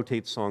why we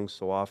rotate songs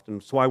so often.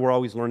 That's why we're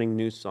always learning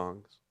new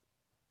songs.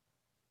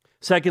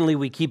 Secondly,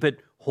 we keep it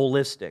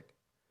holistic.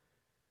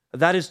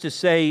 That is to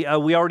say,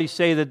 we already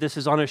say that this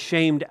is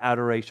unashamed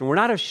adoration. We're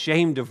not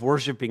ashamed of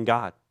worshiping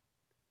God.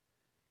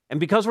 And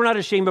because we're not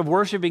ashamed of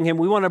worshiping him,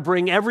 we want to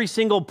bring every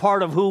single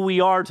part of who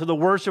we are to the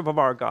worship of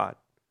our God.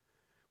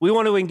 We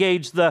want to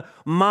engage the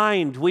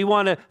mind. We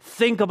want to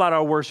think about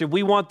our worship.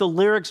 We want the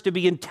lyrics to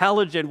be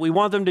intelligent. We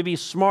want them to be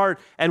smart.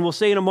 And we'll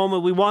say in a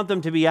moment, we want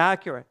them to be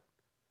accurate.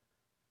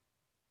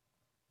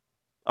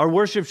 Our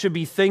worship should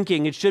be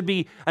thinking. It should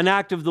be an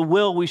act of the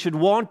will. We should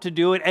want to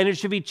do it, and it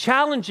should be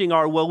challenging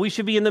our will. We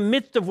should be in the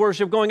midst of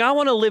worship going, I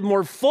want to live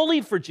more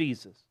fully for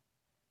Jesus.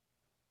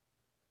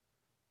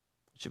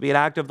 It should be an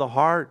act of the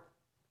heart.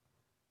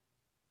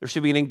 There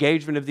should be an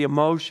engagement of the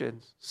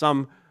emotions.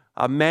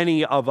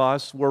 Many of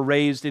us were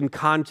raised in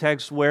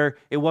contexts where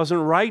it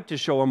wasn't right to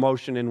show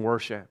emotion in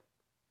worship.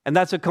 And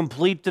that's a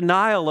complete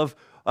denial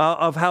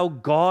of how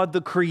God,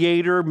 the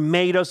Creator,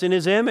 made us in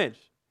his image.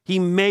 He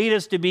made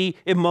us to be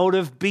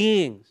emotive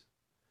beings.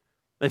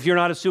 If you're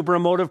not a super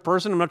emotive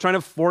person, I'm not trying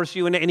to force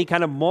you into any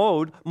kind of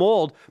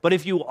mold, but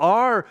if you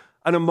are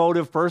an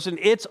emotive person,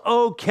 it's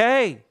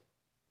okay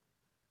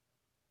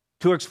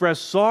to express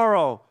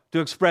sorrow,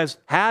 to express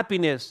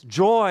happiness,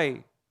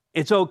 joy.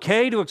 It's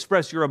okay to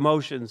express your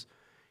emotions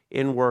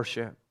in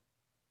worship.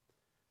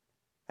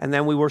 And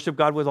then we worship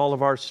God with all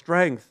of our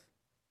strength.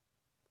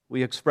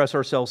 We express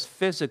ourselves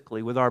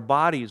physically with our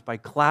bodies by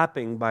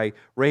clapping, by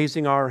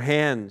raising our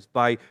hands,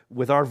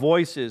 with our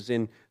voices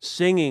in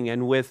singing,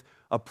 and with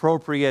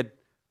appropriate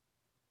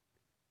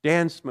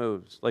dance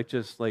moves, like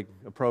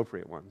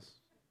appropriate ones,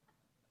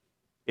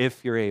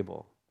 if you're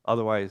able.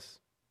 Otherwise,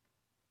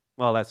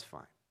 well, that's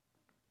fine.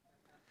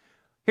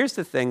 Here's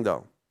the thing,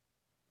 though.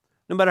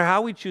 No matter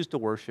how we choose to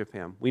worship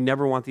him, we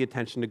never want the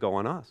attention to go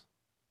on us.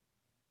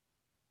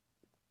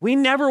 We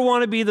never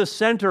want to be the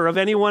center of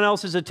anyone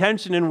else's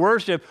attention in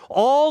worship.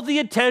 All the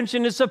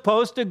attention is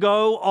supposed to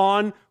go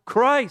on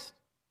Christ.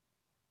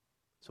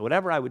 So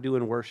whatever I would do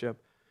in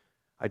worship,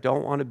 I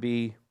don't want to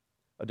be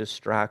a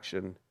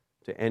distraction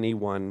to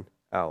anyone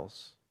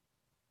else.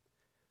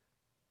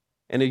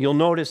 And you'll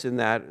notice in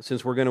that,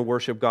 since we're going to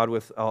worship God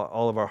with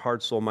all of our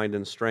heart, soul, mind,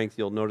 and strength,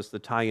 you'll notice the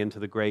tie-in to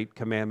the great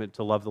commandment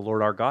to love the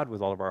Lord our God with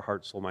all of our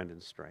heart, soul, mind,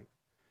 and strength.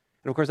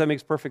 And of course, that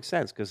makes perfect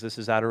sense because this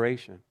is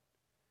adoration.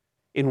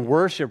 In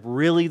worship,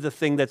 really the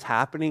thing that's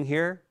happening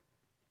here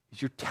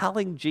is you're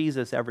telling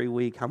Jesus every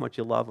week how much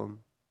you love him.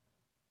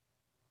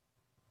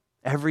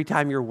 Every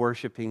time you're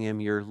worshiping him,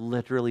 you're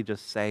literally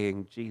just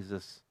saying,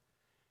 Jesus,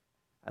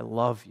 I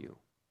love you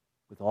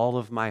with all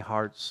of my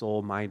heart,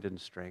 soul, mind, and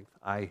strength.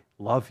 I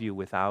love you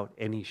without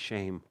any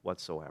shame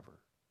whatsoever.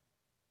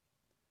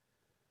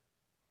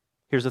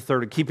 Here's a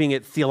third, keeping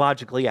it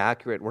theologically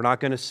accurate. We're not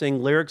going to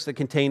sing lyrics that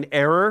contain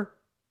error.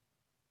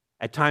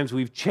 At times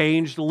we've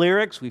changed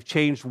lyrics, we've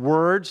changed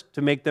words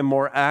to make them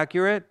more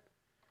accurate,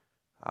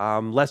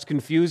 less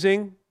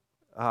confusing.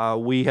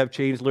 We have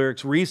changed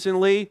lyrics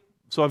recently.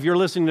 So if you're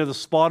listening to the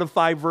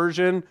Spotify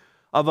version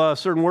of a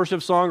certain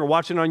worship song or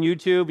watching on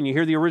YouTube and you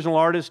hear the original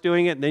artist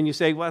doing it, and then you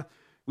say, well,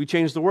 we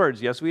changed the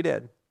words. Yes, we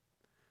did.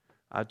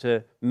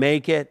 To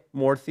make it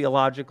more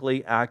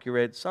theologically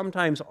accurate.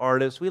 Sometimes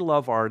we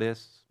love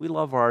artists.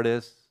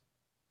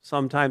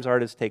 Sometimes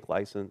artists take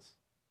license,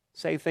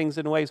 say things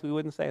in ways we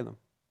wouldn't say them.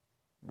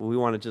 We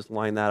want to just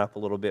line that up a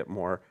little bit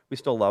more. We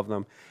still love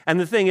them. And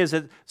the thing is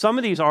that some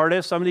of these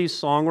artists, some of these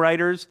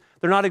songwriters,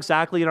 they're not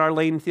exactly in our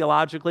lane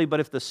theologically,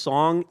 but if the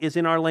song is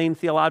in our lane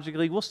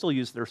theologically, we'll still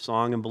use their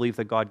song and believe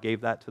that God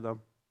gave that to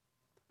them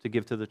to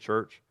give to the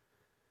church.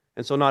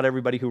 And so not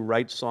everybody who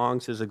writes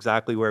songs is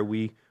exactly where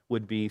we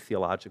would be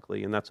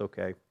theologically, and that's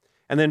okay.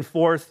 And then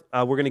fourth,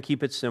 we're going to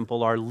keep it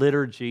simple. Our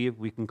liturgy, if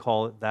we can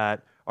call it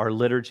that, our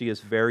liturgy is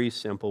very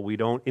simple. We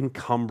don't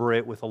encumber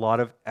it with a lot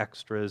of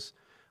extras.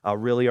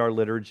 Really, our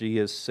liturgy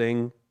is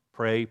sing,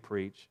 pray,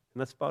 preach.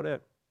 And that's about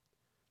it.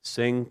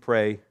 Sing,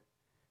 pray,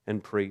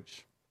 and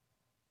preach.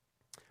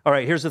 All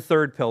right, here's the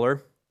third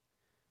pillar.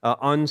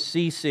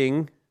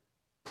 Unceasing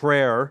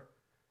prayer.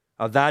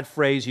 That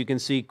phrase you can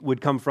see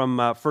would come from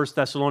 1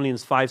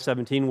 Thessalonians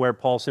 5:17, where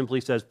Paul simply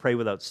says, pray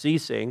without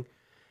ceasing.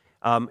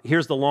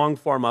 Here's the long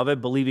form of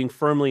it, believing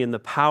firmly in the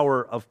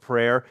power of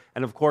prayer.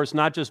 And of course,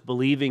 not just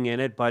believing in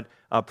it, but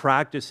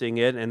practicing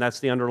it. And that's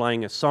the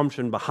underlying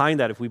assumption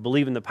behind that. If we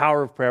believe in the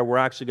power of prayer, we're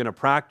actually going to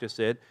practice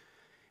it.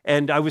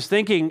 And I was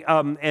thinking,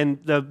 and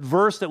the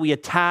verse that we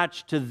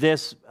attach to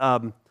this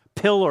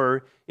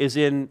pillar is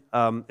in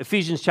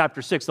Ephesians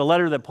chapter 6, the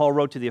letter that Paul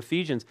wrote to the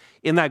Ephesians,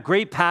 in that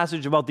great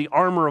passage about the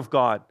armor of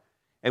God.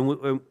 And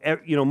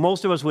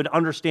most of us would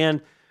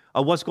understand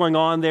what's going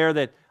on there,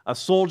 that a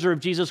soldier of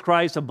Jesus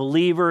Christ, a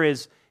believer,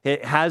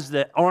 has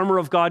the armor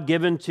of God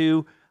given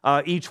to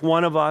each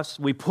one of us.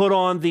 We put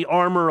on the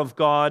armor of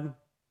God.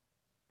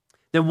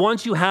 Then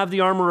once you have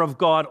the armor of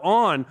God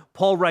on,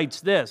 Paul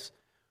writes this,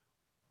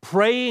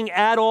 praying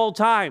at all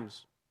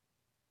times.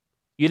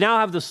 You now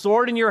have the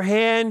sword in your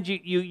hand.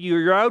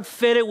 You're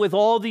outfitted with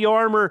all the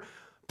armor,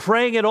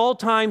 praying at all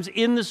times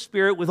in the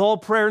Spirit with all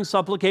prayer and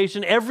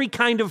supplication, every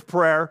kind of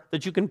prayer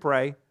that you can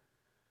pray.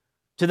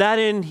 To that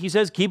end, he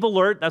says, keep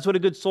alert. That's what a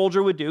good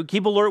soldier would do.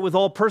 Keep alert with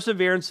all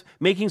perseverance,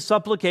 making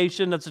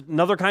supplication. That's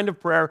another kind of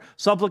prayer,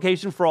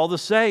 supplication for all the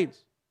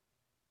saints.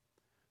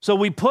 So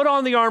we put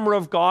on the armor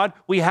of God.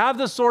 We have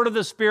the sword of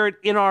the Spirit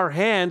in our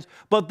hands.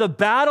 But the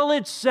battle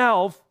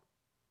itself,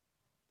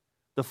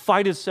 the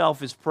fight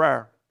itself is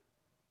prayer.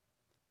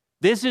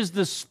 This is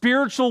the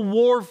spiritual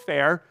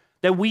warfare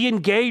that we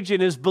engage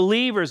in as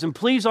believers. And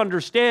please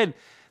understand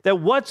that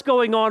what's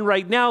going on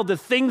right now, the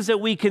things that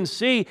we can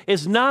see,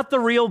 is not the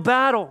real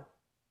battle.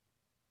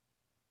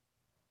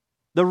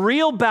 The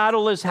real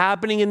battle is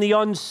happening in the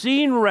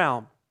unseen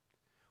realm.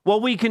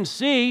 What we can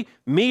see,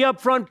 me up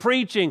front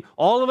preaching,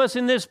 all of us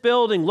in this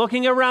building,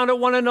 looking around at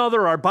one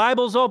another, our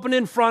Bibles open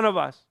in front of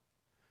us.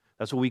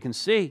 That's what we can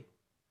see.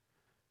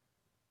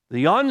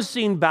 The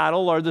unseen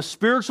battle are the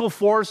spiritual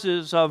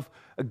forces of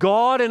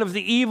God and of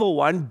the evil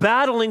one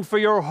battling for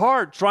your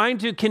heart, trying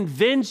to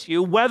convince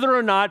you whether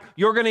or not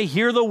you're going to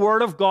hear the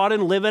word of God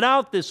and live it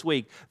out this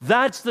week.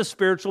 That's the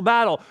spiritual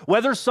battle.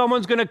 Whether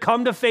someone's going to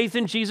come to faith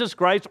in Jesus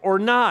Christ or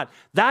not.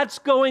 That's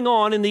going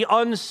on in the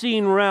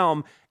unseen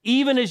realm,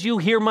 even as you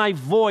hear my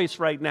voice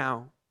right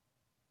now.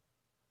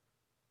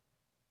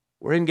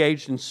 We're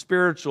engaged in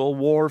spiritual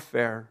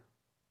warfare.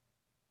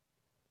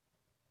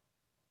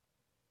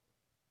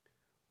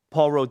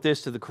 Paul wrote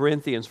this to the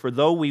Corinthians, "For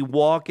though we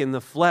walk in the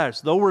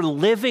flesh," though we're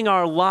living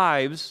our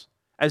lives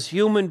as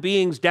human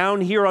beings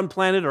down here on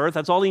planet Earth,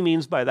 that's all he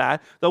means by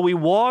that, though we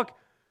walk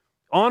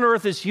on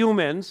earth as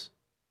humans,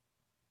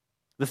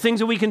 the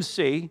things that we can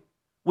see,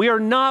 we are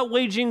not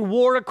waging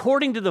war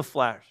according to the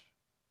flesh.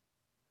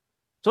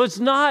 So it's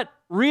not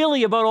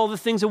really about all the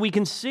things that we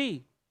can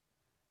see.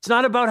 It's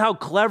not about how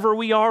clever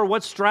we are,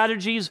 what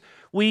strategies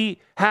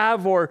we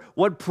have, or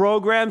what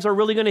programs are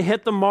really going to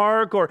hit the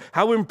mark, or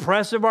how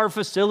impressive our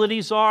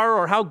facilities are,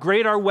 or how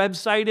great our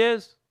website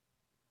is.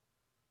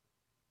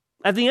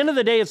 At the end of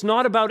the day, it's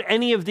not about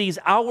any of these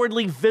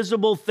outwardly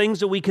visible things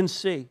that we can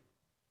see.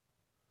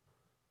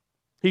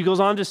 He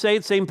goes on to say,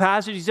 the same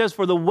passage, he says,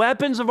 "For the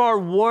weapons of our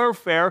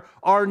warfare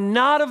are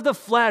not of the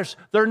flesh."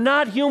 They're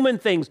not human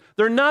things.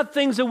 They're not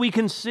things that we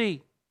can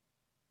see.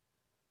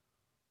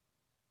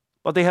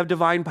 But they have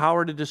divine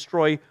power to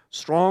destroy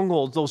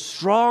strongholds, those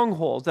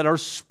strongholds that are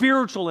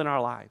spiritual in our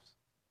lives,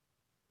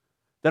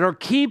 that are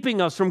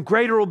keeping us from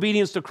greater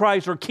obedience to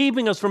Christ or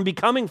keeping us from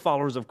becoming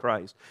followers of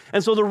Christ.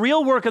 And so the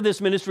real work of this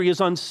ministry is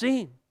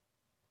unseen.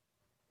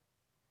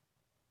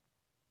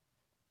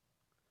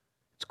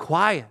 It's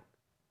quiet.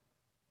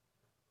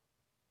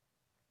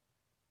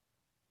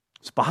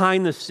 It's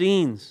behind the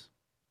scenes.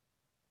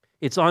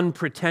 It's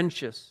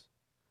unpretentious.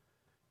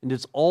 And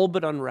it's all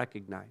but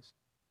unrecognized.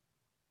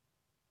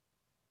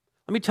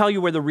 Let me tell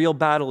you where the real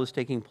battle is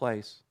taking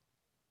place.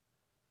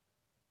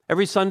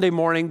 Every Sunday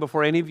morning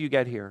before any of you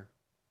get here,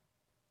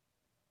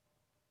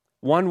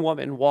 one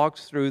woman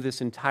walks through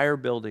this entire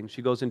building.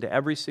 She goes into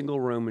every single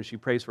room and she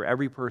prays for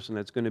every person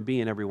that's going to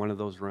be in every one of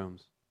those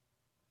rooms.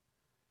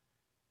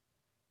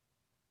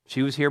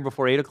 She was here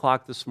before 8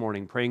 o'clock this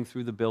morning, praying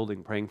through the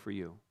building, praying for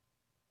you.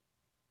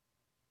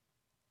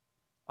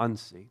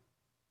 Unseen,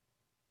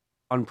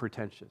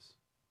 unpretentious,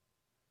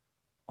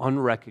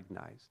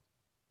 unrecognized,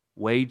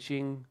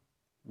 waging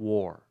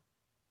war.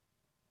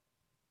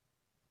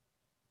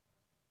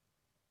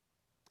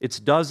 It's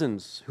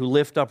dozens who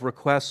lift up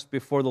requests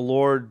before the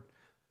Lord,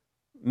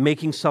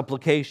 making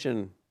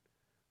supplication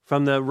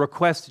from the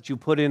requests that you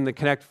put in the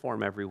Connect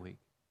form every week.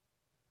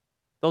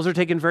 Those are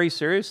taken very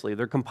seriously.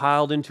 They're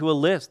compiled into a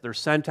list. They're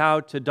sent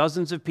out to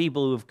dozens of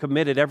people who have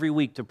committed every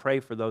week to pray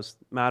for those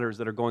matters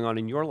that are going on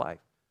in your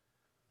life.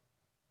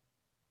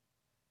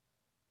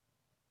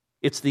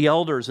 It's the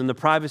elders in the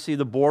privacy of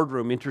the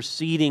boardroom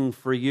interceding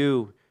for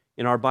you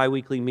in our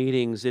biweekly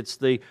meetings. It's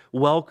the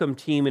welcome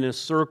team in a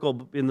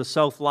circle in the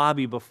south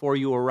lobby before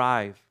you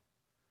arrive,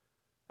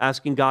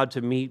 asking God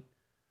to meet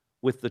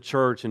with the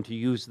church and to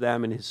use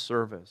them in His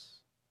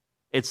service.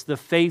 It's the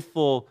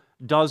faithful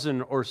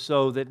dozen or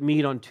so that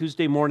meet on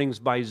Tuesday mornings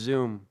by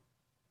Zoom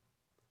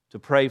to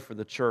pray for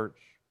the church.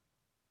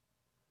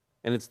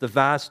 And it's the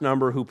vast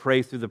number who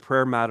pray through the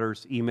Prayer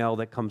Matters email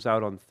that comes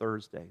out on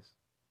Thursdays.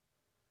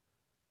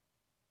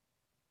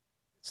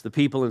 It's the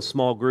people in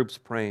small groups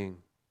praying.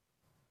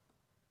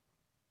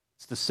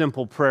 It's the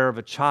simple prayer of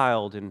a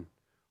child in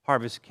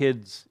Harvest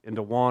Kids in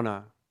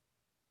Awana,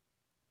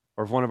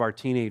 or of one of our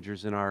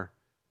teenagers in our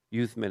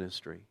youth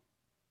ministry.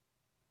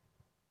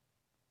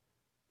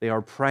 They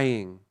are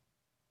praying.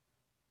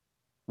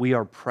 We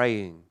are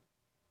praying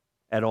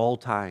at all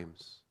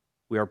times.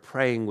 We are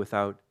praying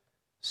without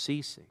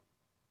ceasing.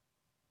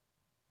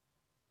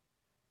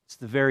 It's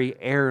the very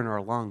air in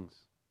our lungs.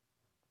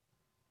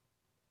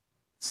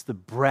 It's the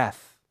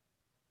breath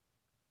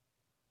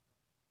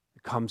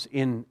that comes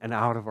in and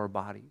out of our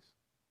bodies.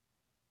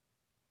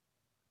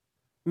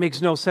 It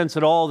makes no sense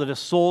at all that a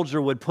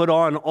soldier would put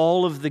on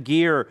all of the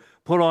gear,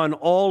 put on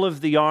all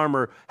of the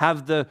armor,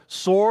 have the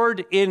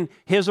sword in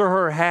his or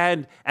her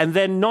hand, and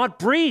then not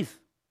breathe.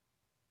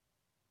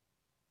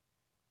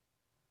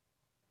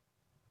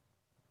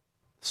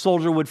 The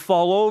soldier would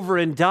fall over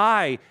and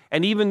die,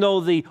 and even though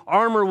the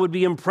armor would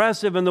be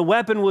impressive and the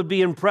weapon would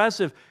be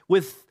impressive,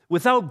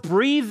 without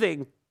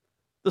breathing,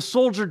 the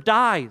soldier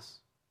dies.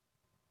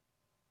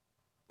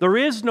 There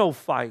is no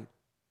fight.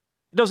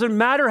 It doesn't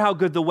matter how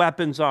good the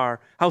weapons are,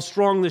 how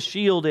strong the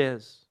shield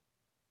is.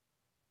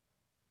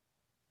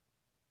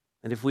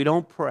 And if we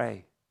don't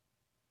pray,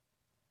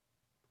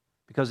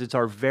 because it's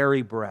our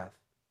very breath,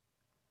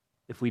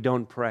 if we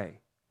don't pray,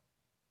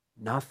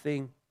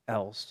 nothing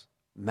else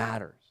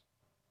matters.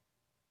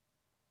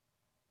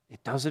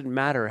 It doesn't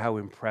matter how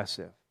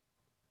impressive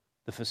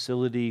the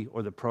facility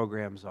or the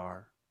programs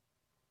are,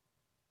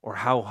 or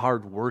how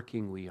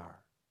hardworking we are.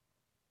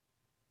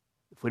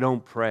 If we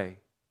don't pray,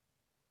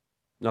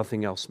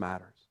 nothing else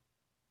matters.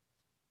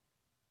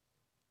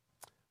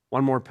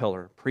 One more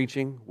pillar: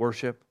 preaching,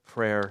 worship,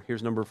 prayer.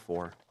 Here's number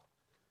 4.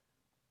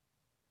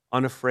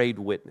 Unafraid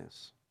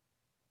witness.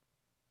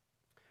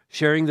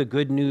 Sharing the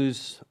good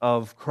news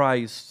of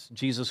Christ,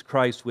 Jesus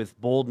Christ, with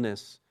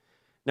boldness.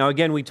 Now,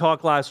 again, we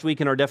talked last week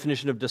in our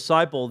definition of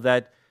disciple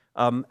that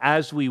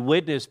as we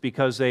witness,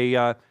 because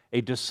a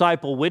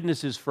disciple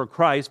witnesses for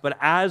Christ, but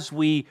as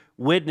we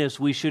witness,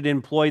 we should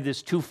employ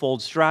this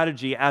twofold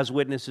strategy as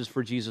witnesses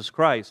for Jesus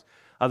Christ.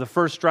 The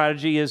first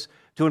strategy is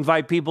to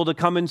invite people to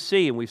come and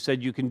see. And we've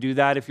said you can do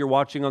that if you're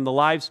watching on the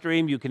live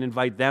stream. You can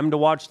invite them to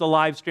watch the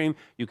live stream.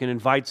 You can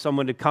invite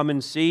someone to come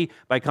and see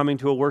by coming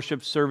to a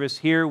worship service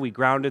here. We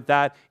grounded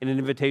that in an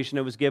invitation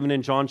that was given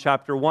in John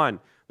chapter 1.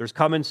 There's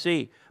come and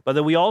see. But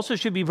then we also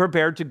should be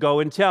prepared to go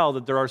and tell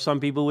that there are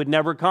some people who would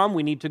never come.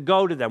 We need to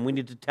go to them. We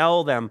need to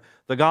tell them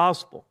the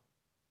gospel.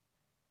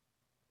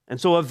 And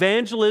so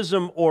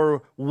evangelism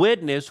or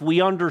witness, we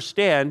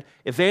understand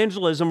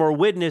evangelism or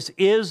witness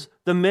is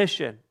the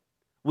mission.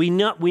 We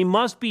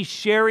must be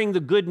sharing the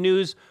good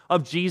news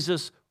of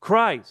Jesus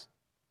Christ.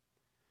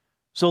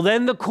 So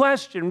then the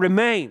question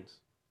remains,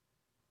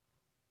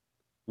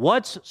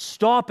 what's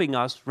stopping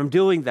us from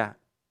doing that?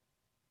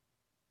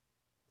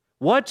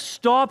 What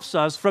stops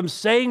us from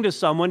saying to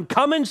someone,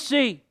 come and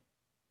see?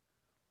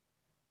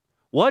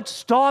 What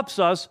stops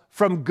us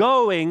from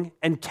going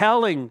and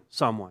telling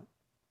someone?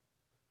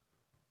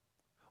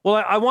 Well,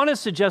 I want to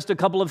suggest a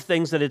couple of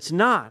things that it's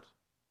not.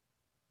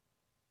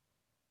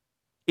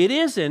 It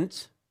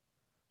isn't,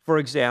 for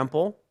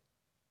example,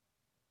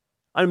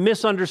 a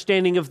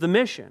misunderstanding of the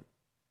mission.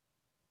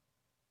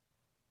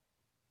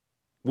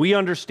 We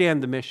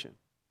understand the mission.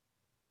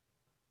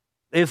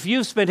 If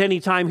you've spent any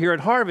time here at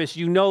Harvest,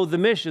 you know the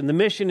mission. The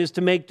mission is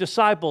to make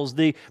disciples.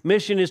 The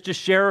mission is to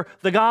share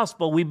the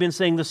gospel. We've been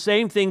saying the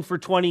same thing for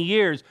 20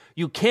 years.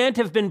 You can't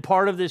have been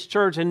part of this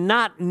church and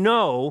not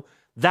know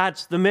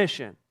that's the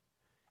mission.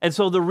 And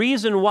so the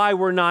reason why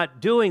we're not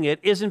doing it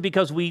isn't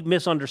because we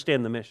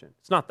misunderstand the mission.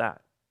 It's not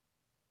that.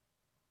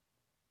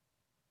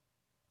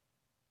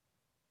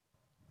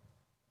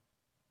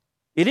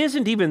 It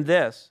isn't even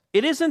this.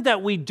 It isn't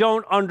that we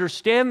don't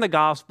understand the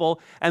gospel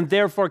and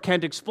therefore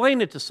can't explain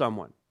it to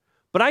someone.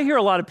 But I hear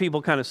a lot of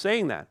people kind of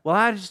saying that. Well,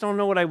 I just don't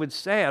know what I would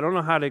say. I don't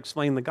know how to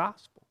explain the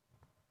gospel.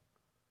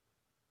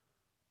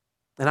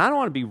 And I don't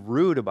want to be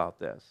rude about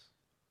this.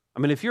 I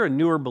mean, if you're a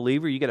newer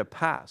believer, you get a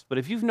pass. But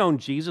if you've known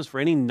Jesus for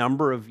any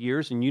number of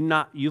years and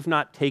you've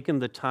not taken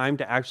the time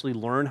to actually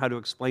learn how to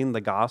explain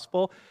the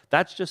gospel,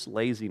 that's just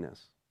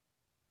laziness.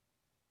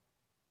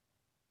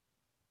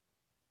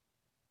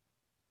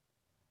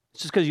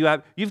 It's just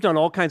because you've done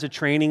all kinds of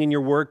training in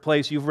your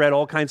workplace, you've read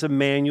all kinds of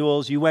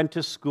manuals, you went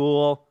to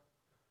school.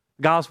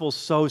 The gospel's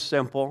so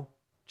simple,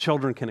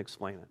 children can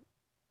explain it.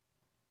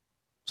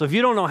 So if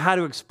you don't know how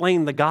to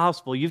explain the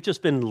gospel, you've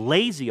just been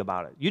lazy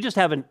about it. You just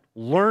haven't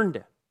learned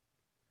it.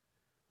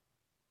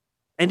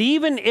 And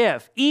even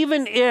if you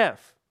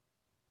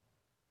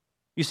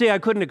say I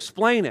couldn't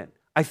explain it,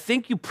 I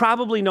think you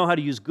probably know how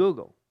to use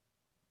Google.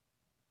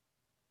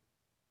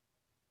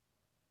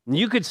 And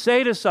you could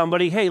say to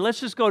somebody, hey, let's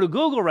just go to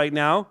Google right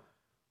now.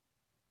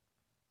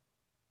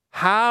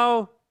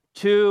 How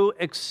to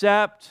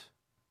accept,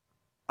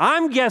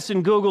 I'm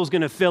guessing Google's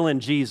going to fill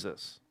in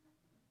Jesus.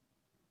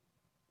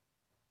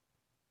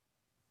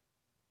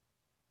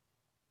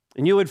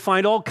 And you would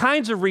find all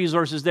kinds of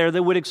resources there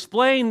that would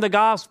explain the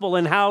gospel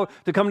and how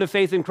to come to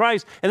faith in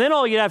Christ. And then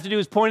all you'd have to do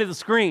is point at the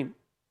screen.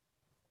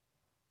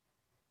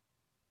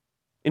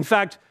 In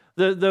fact,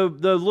 the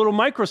little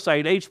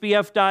microsite,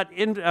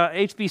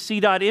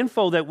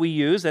 hbc.info that we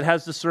use, that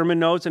has the sermon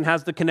notes and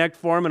has the connect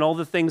form and all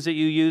the things that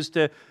you use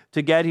to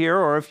get here,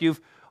 or if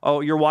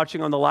you're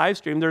watching on the live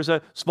stream, there's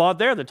a spot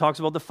there that talks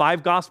about the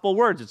 5 gospel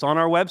words. It's on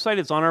our website.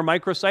 It's on our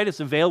microsite. It's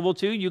available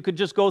to you. You could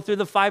just go through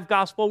the 5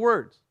 gospel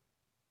words.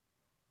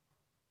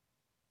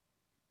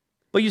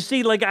 But you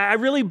see, I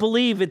really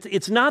believe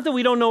it's not that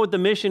we don't know what the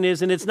mission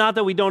is, and it's not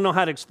that we don't know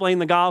how to explain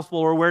the gospel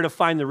or where to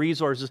find the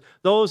resources.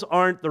 Those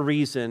aren't the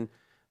reason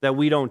that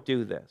we don't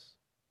do this.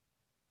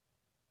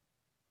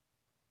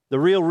 The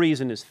real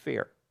reason is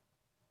fear,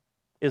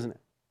 isn't it?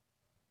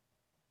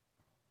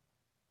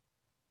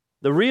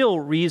 The real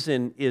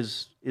reason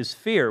is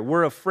fear.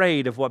 We're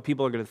afraid of what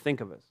people are going to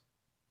think of us.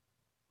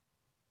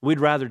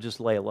 We'd rather just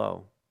lay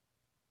low.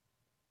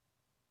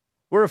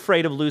 We're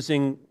afraid of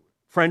losing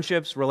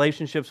friendships,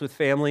 relationships with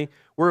family.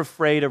 We're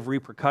afraid of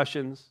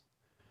repercussions.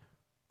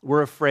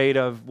 We're afraid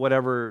of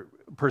whatever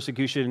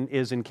persecution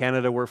is in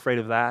Canada. We're afraid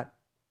of that.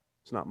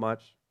 It's not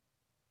much.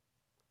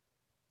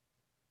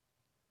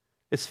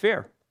 It's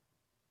fear.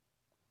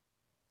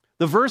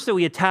 The verse that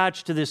we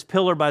attach to this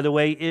pillar, by the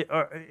way,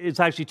 it's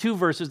actually two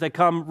verses that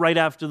come right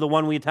after the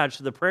one we attach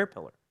to the prayer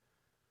pillar.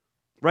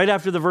 Right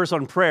after the verse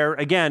on prayer,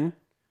 again,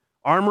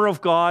 armor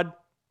of God,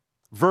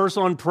 verse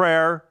on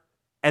prayer,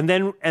 and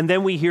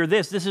then we hear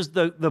this. This is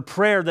the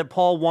prayer that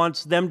Paul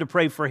wants them to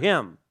pray for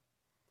him.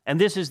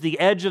 And this is the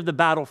edge of the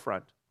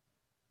battlefront.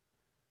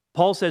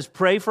 Paul says,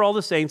 pray for all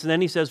the saints, and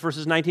then he says,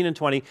 verses 19 and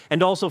 20,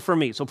 and also for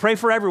me. So pray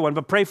for everyone,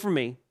 but pray for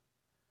me.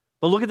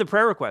 But look at the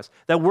prayer request.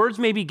 That words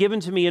may be given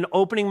to me in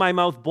opening my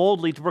mouth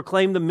boldly to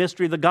proclaim the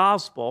mystery of the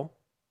gospel.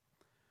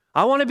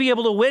 I want to be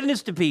able to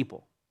witness to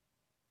people.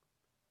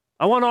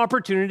 I want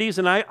opportunities,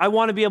 and I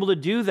want to be able to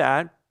do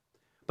that,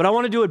 but I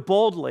want to do it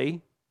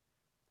boldly.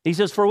 He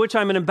says, for which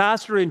I'm an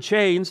ambassador in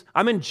chains.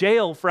 I'm in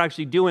jail for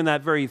actually doing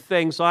that very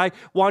thing, so I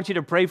want you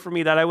to pray for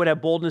me that I would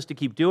have boldness to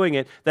keep doing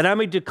it, that I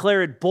may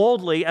declare it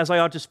boldly as I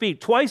ought to speak.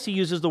 Twice he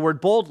uses the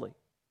word boldly.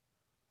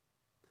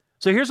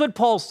 So here's what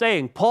Paul's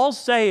saying. Paul's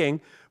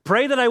saying,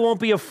 pray that I won't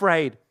be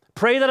afraid.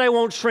 Pray that I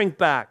won't shrink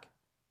back.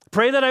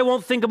 Pray that I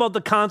won't think about the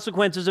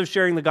consequences of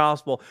sharing the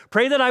gospel.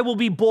 Pray that I will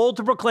be bold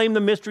to proclaim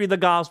the mystery of the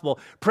gospel.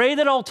 Pray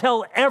that I'll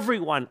tell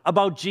everyone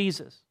about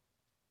Jesus.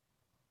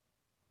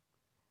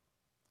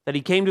 That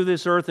he came to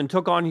this earth and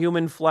took on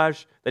human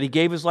flesh, that he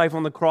gave his life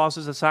on the cross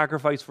as a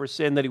sacrifice for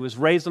sin, that he was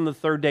raised on the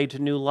third day to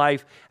new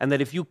life, and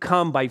that if you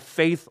come by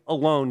faith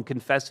alone,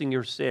 confessing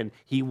your sin,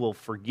 he will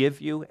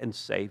forgive you and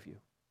save you.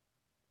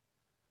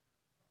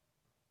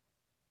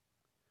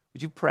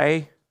 Would you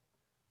pray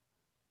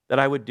that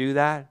I would do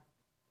that?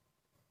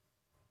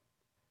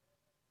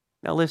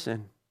 Now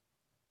listen,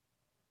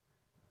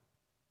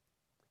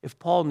 if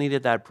Paul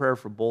needed that prayer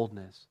for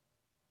boldness,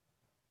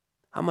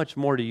 how much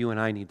more do you and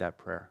I need that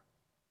prayer?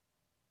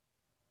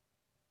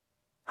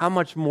 How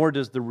much more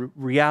does the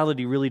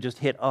reality really just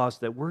hit us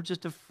that we're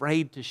just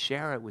afraid to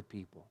share it with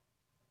people?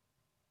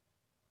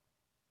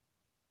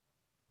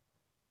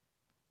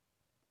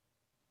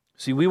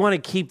 See, we want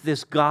to keep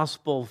this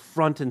gospel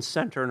front and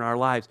center in our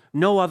lives.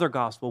 No other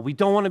gospel. We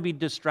don't want to be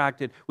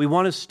distracted. We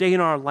want to stay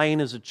in our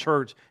lane as a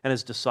church and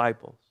as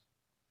disciples.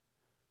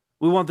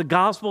 We want the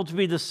gospel to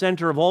be the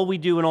center of all we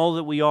do and all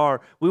that we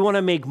are. We want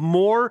to make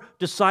more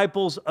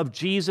disciples of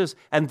Jesus,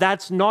 and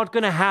that's not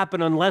going to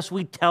happen unless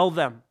we tell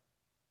them.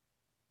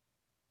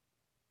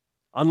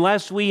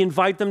 Unless we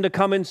invite them to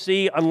come and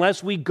see,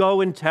 unless we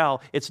go and tell,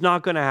 it's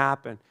not going to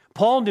happen.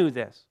 Paul knew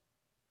this.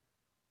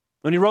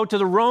 When he wrote to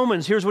the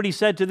Romans, here's what he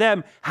said to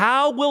them.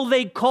 How will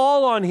they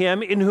call on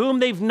him in whom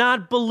they've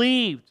not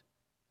believed?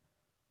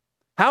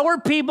 How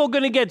are people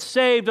going to get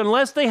saved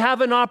unless they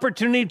have an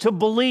opportunity to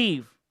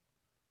believe?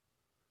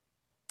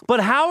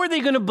 But how are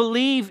they going to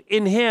believe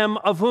in him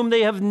of whom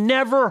they have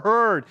never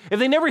heard? If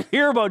they never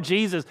hear about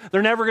Jesus,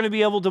 they're never going to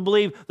be able to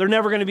believe. They're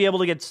never going to be able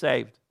to get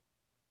saved.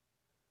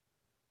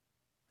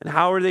 And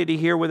how are they to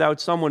hear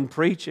without someone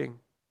preaching?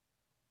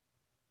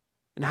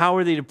 And how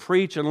are they to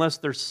preach unless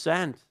they're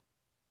sent?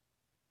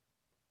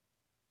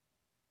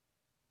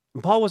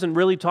 And Paul wasn't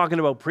really talking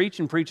about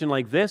preaching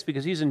like this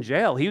because he's in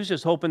jail. He was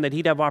just hoping that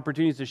he'd have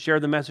opportunities to share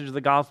the message of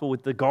the gospel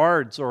with the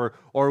guards or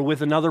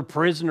with another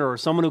prisoner or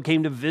someone who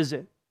came to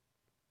visit.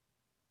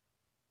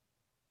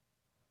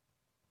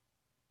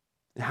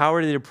 And how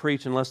are they to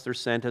preach unless they're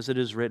sent? As it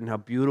is written, how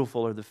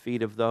beautiful are the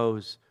feet of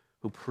those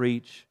who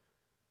preach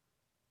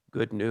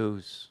good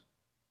news,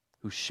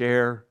 who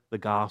share the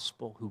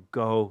gospel, who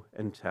go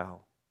and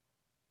tell.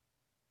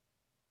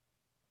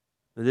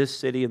 This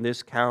city and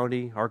this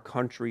county, our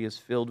country is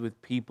filled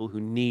with people who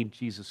need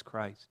Jesus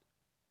Christ.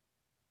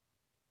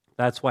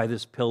 That's why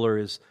this pillar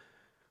is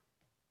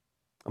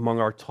among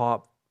our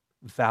top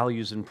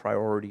values and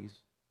priorities.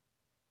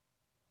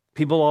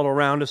 People all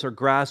around us are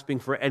grasping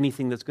for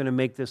anything that's going to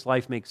make this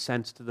life make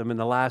sense to them. In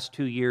the last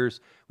 2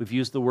 years, we've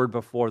used the word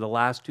before, the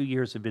last 2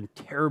 years have been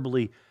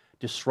terribly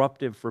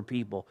disruptive for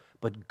people.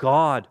 But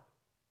God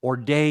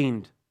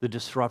ordained the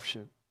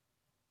disruption.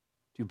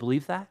 Do you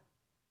believe that?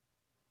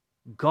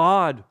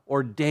 God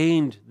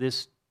ordained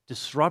this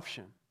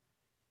disruption,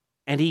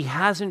 and he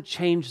hasn't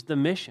changed the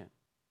mission.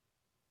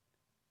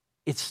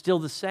 It's still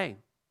the same.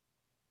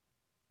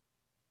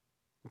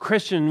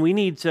 Christian, we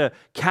need to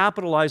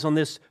capitalize on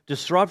this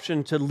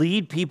disruption to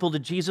lead people to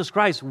Jesus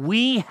Christ.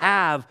 We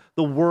have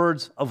the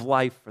words of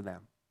life for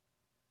them.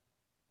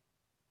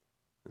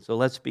 And so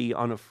let's be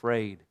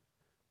unafraid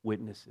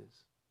witnesses.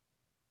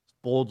 Let's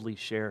boldly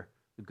share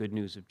the good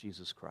news of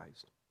Jesus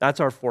Christ.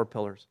 That's our 4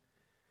 pillars.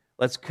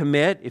 Let's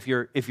commit. If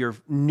you're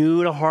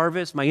new to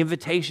Harvest, my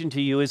invitation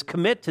to you is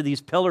commit to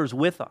these pillars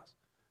with us.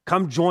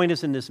 Come join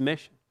us in this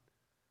mission.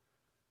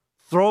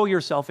 Throw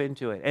yourself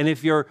into it. And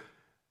if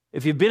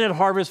you've been at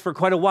Harvest for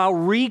quite a while,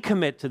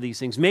 recommit to these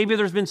things. Maybe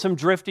there's been some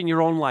drift in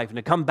your own life, and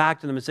to come back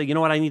to them and say, you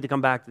know what, I need to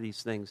come back to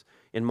these things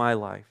in my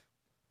life.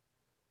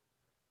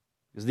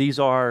 Because these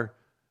are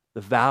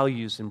the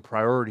values and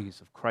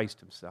priorities of Christ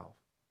himself.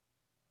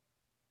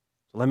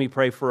 So let me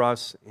pray for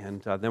us,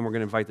 and then we're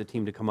going to invite the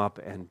team to come up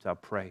and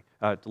pray,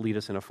 to lead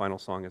us in a final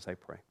song as I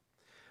pray.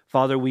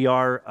 Father, we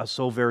are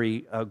so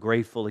very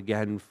grateful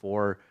again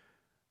for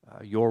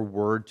your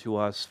word to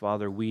us,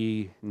 Father.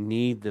 We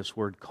need this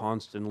word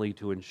constantly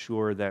to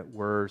ensure that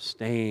we're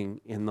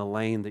staying in the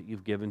lane that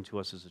you've given to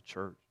us as a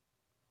church.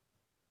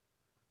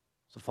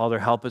 So, Father,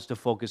 help us to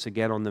focus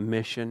again on the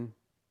mission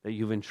that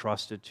you've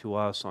entrusted to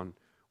us, on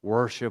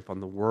worship, on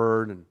the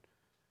word, and,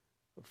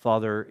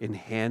 Father,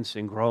 enhance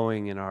and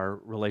growing in our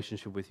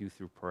relationship with you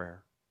through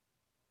prayer.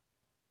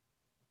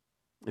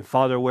 And,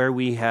 Father, where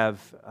we have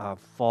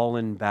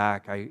fallen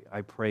back,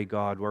 I pray,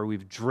 God, where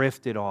we've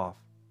drifted off,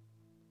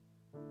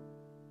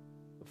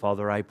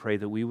 Father, I pray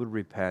that we would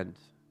repent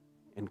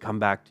and come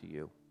back to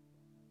you.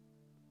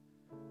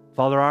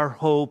 Father, our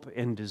hope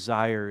and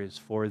desire is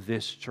for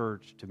this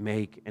church to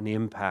make an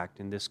impact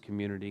in this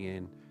community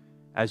and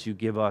as you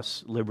give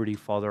us liberty,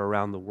 Father,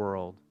 around the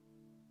world.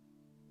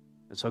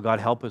 And so, God,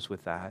 help us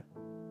with that.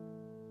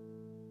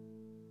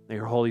 May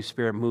your Holy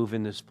Spirit move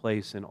in this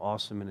place in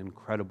awesome and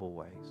incredible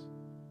ways.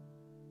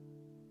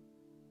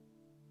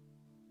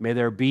 May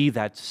there be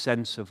that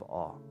sense of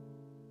awe.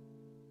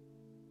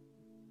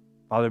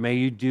 Father, may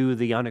you do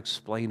the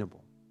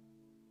unexplainable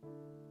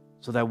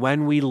so that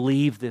when we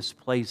leave this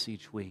place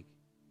each week,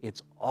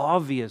 it's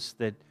obvious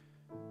that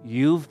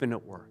you've been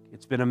at work.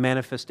 It's been a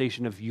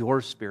manifestation of your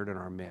Spirit in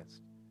our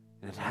midst,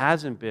 and it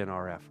hasn't been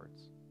our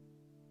efforts.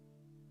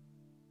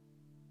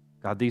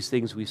 God, these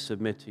things we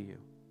submit to you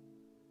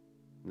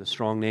in the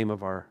strong name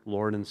of our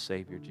Lord and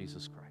Savior,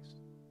 Jesus Christ.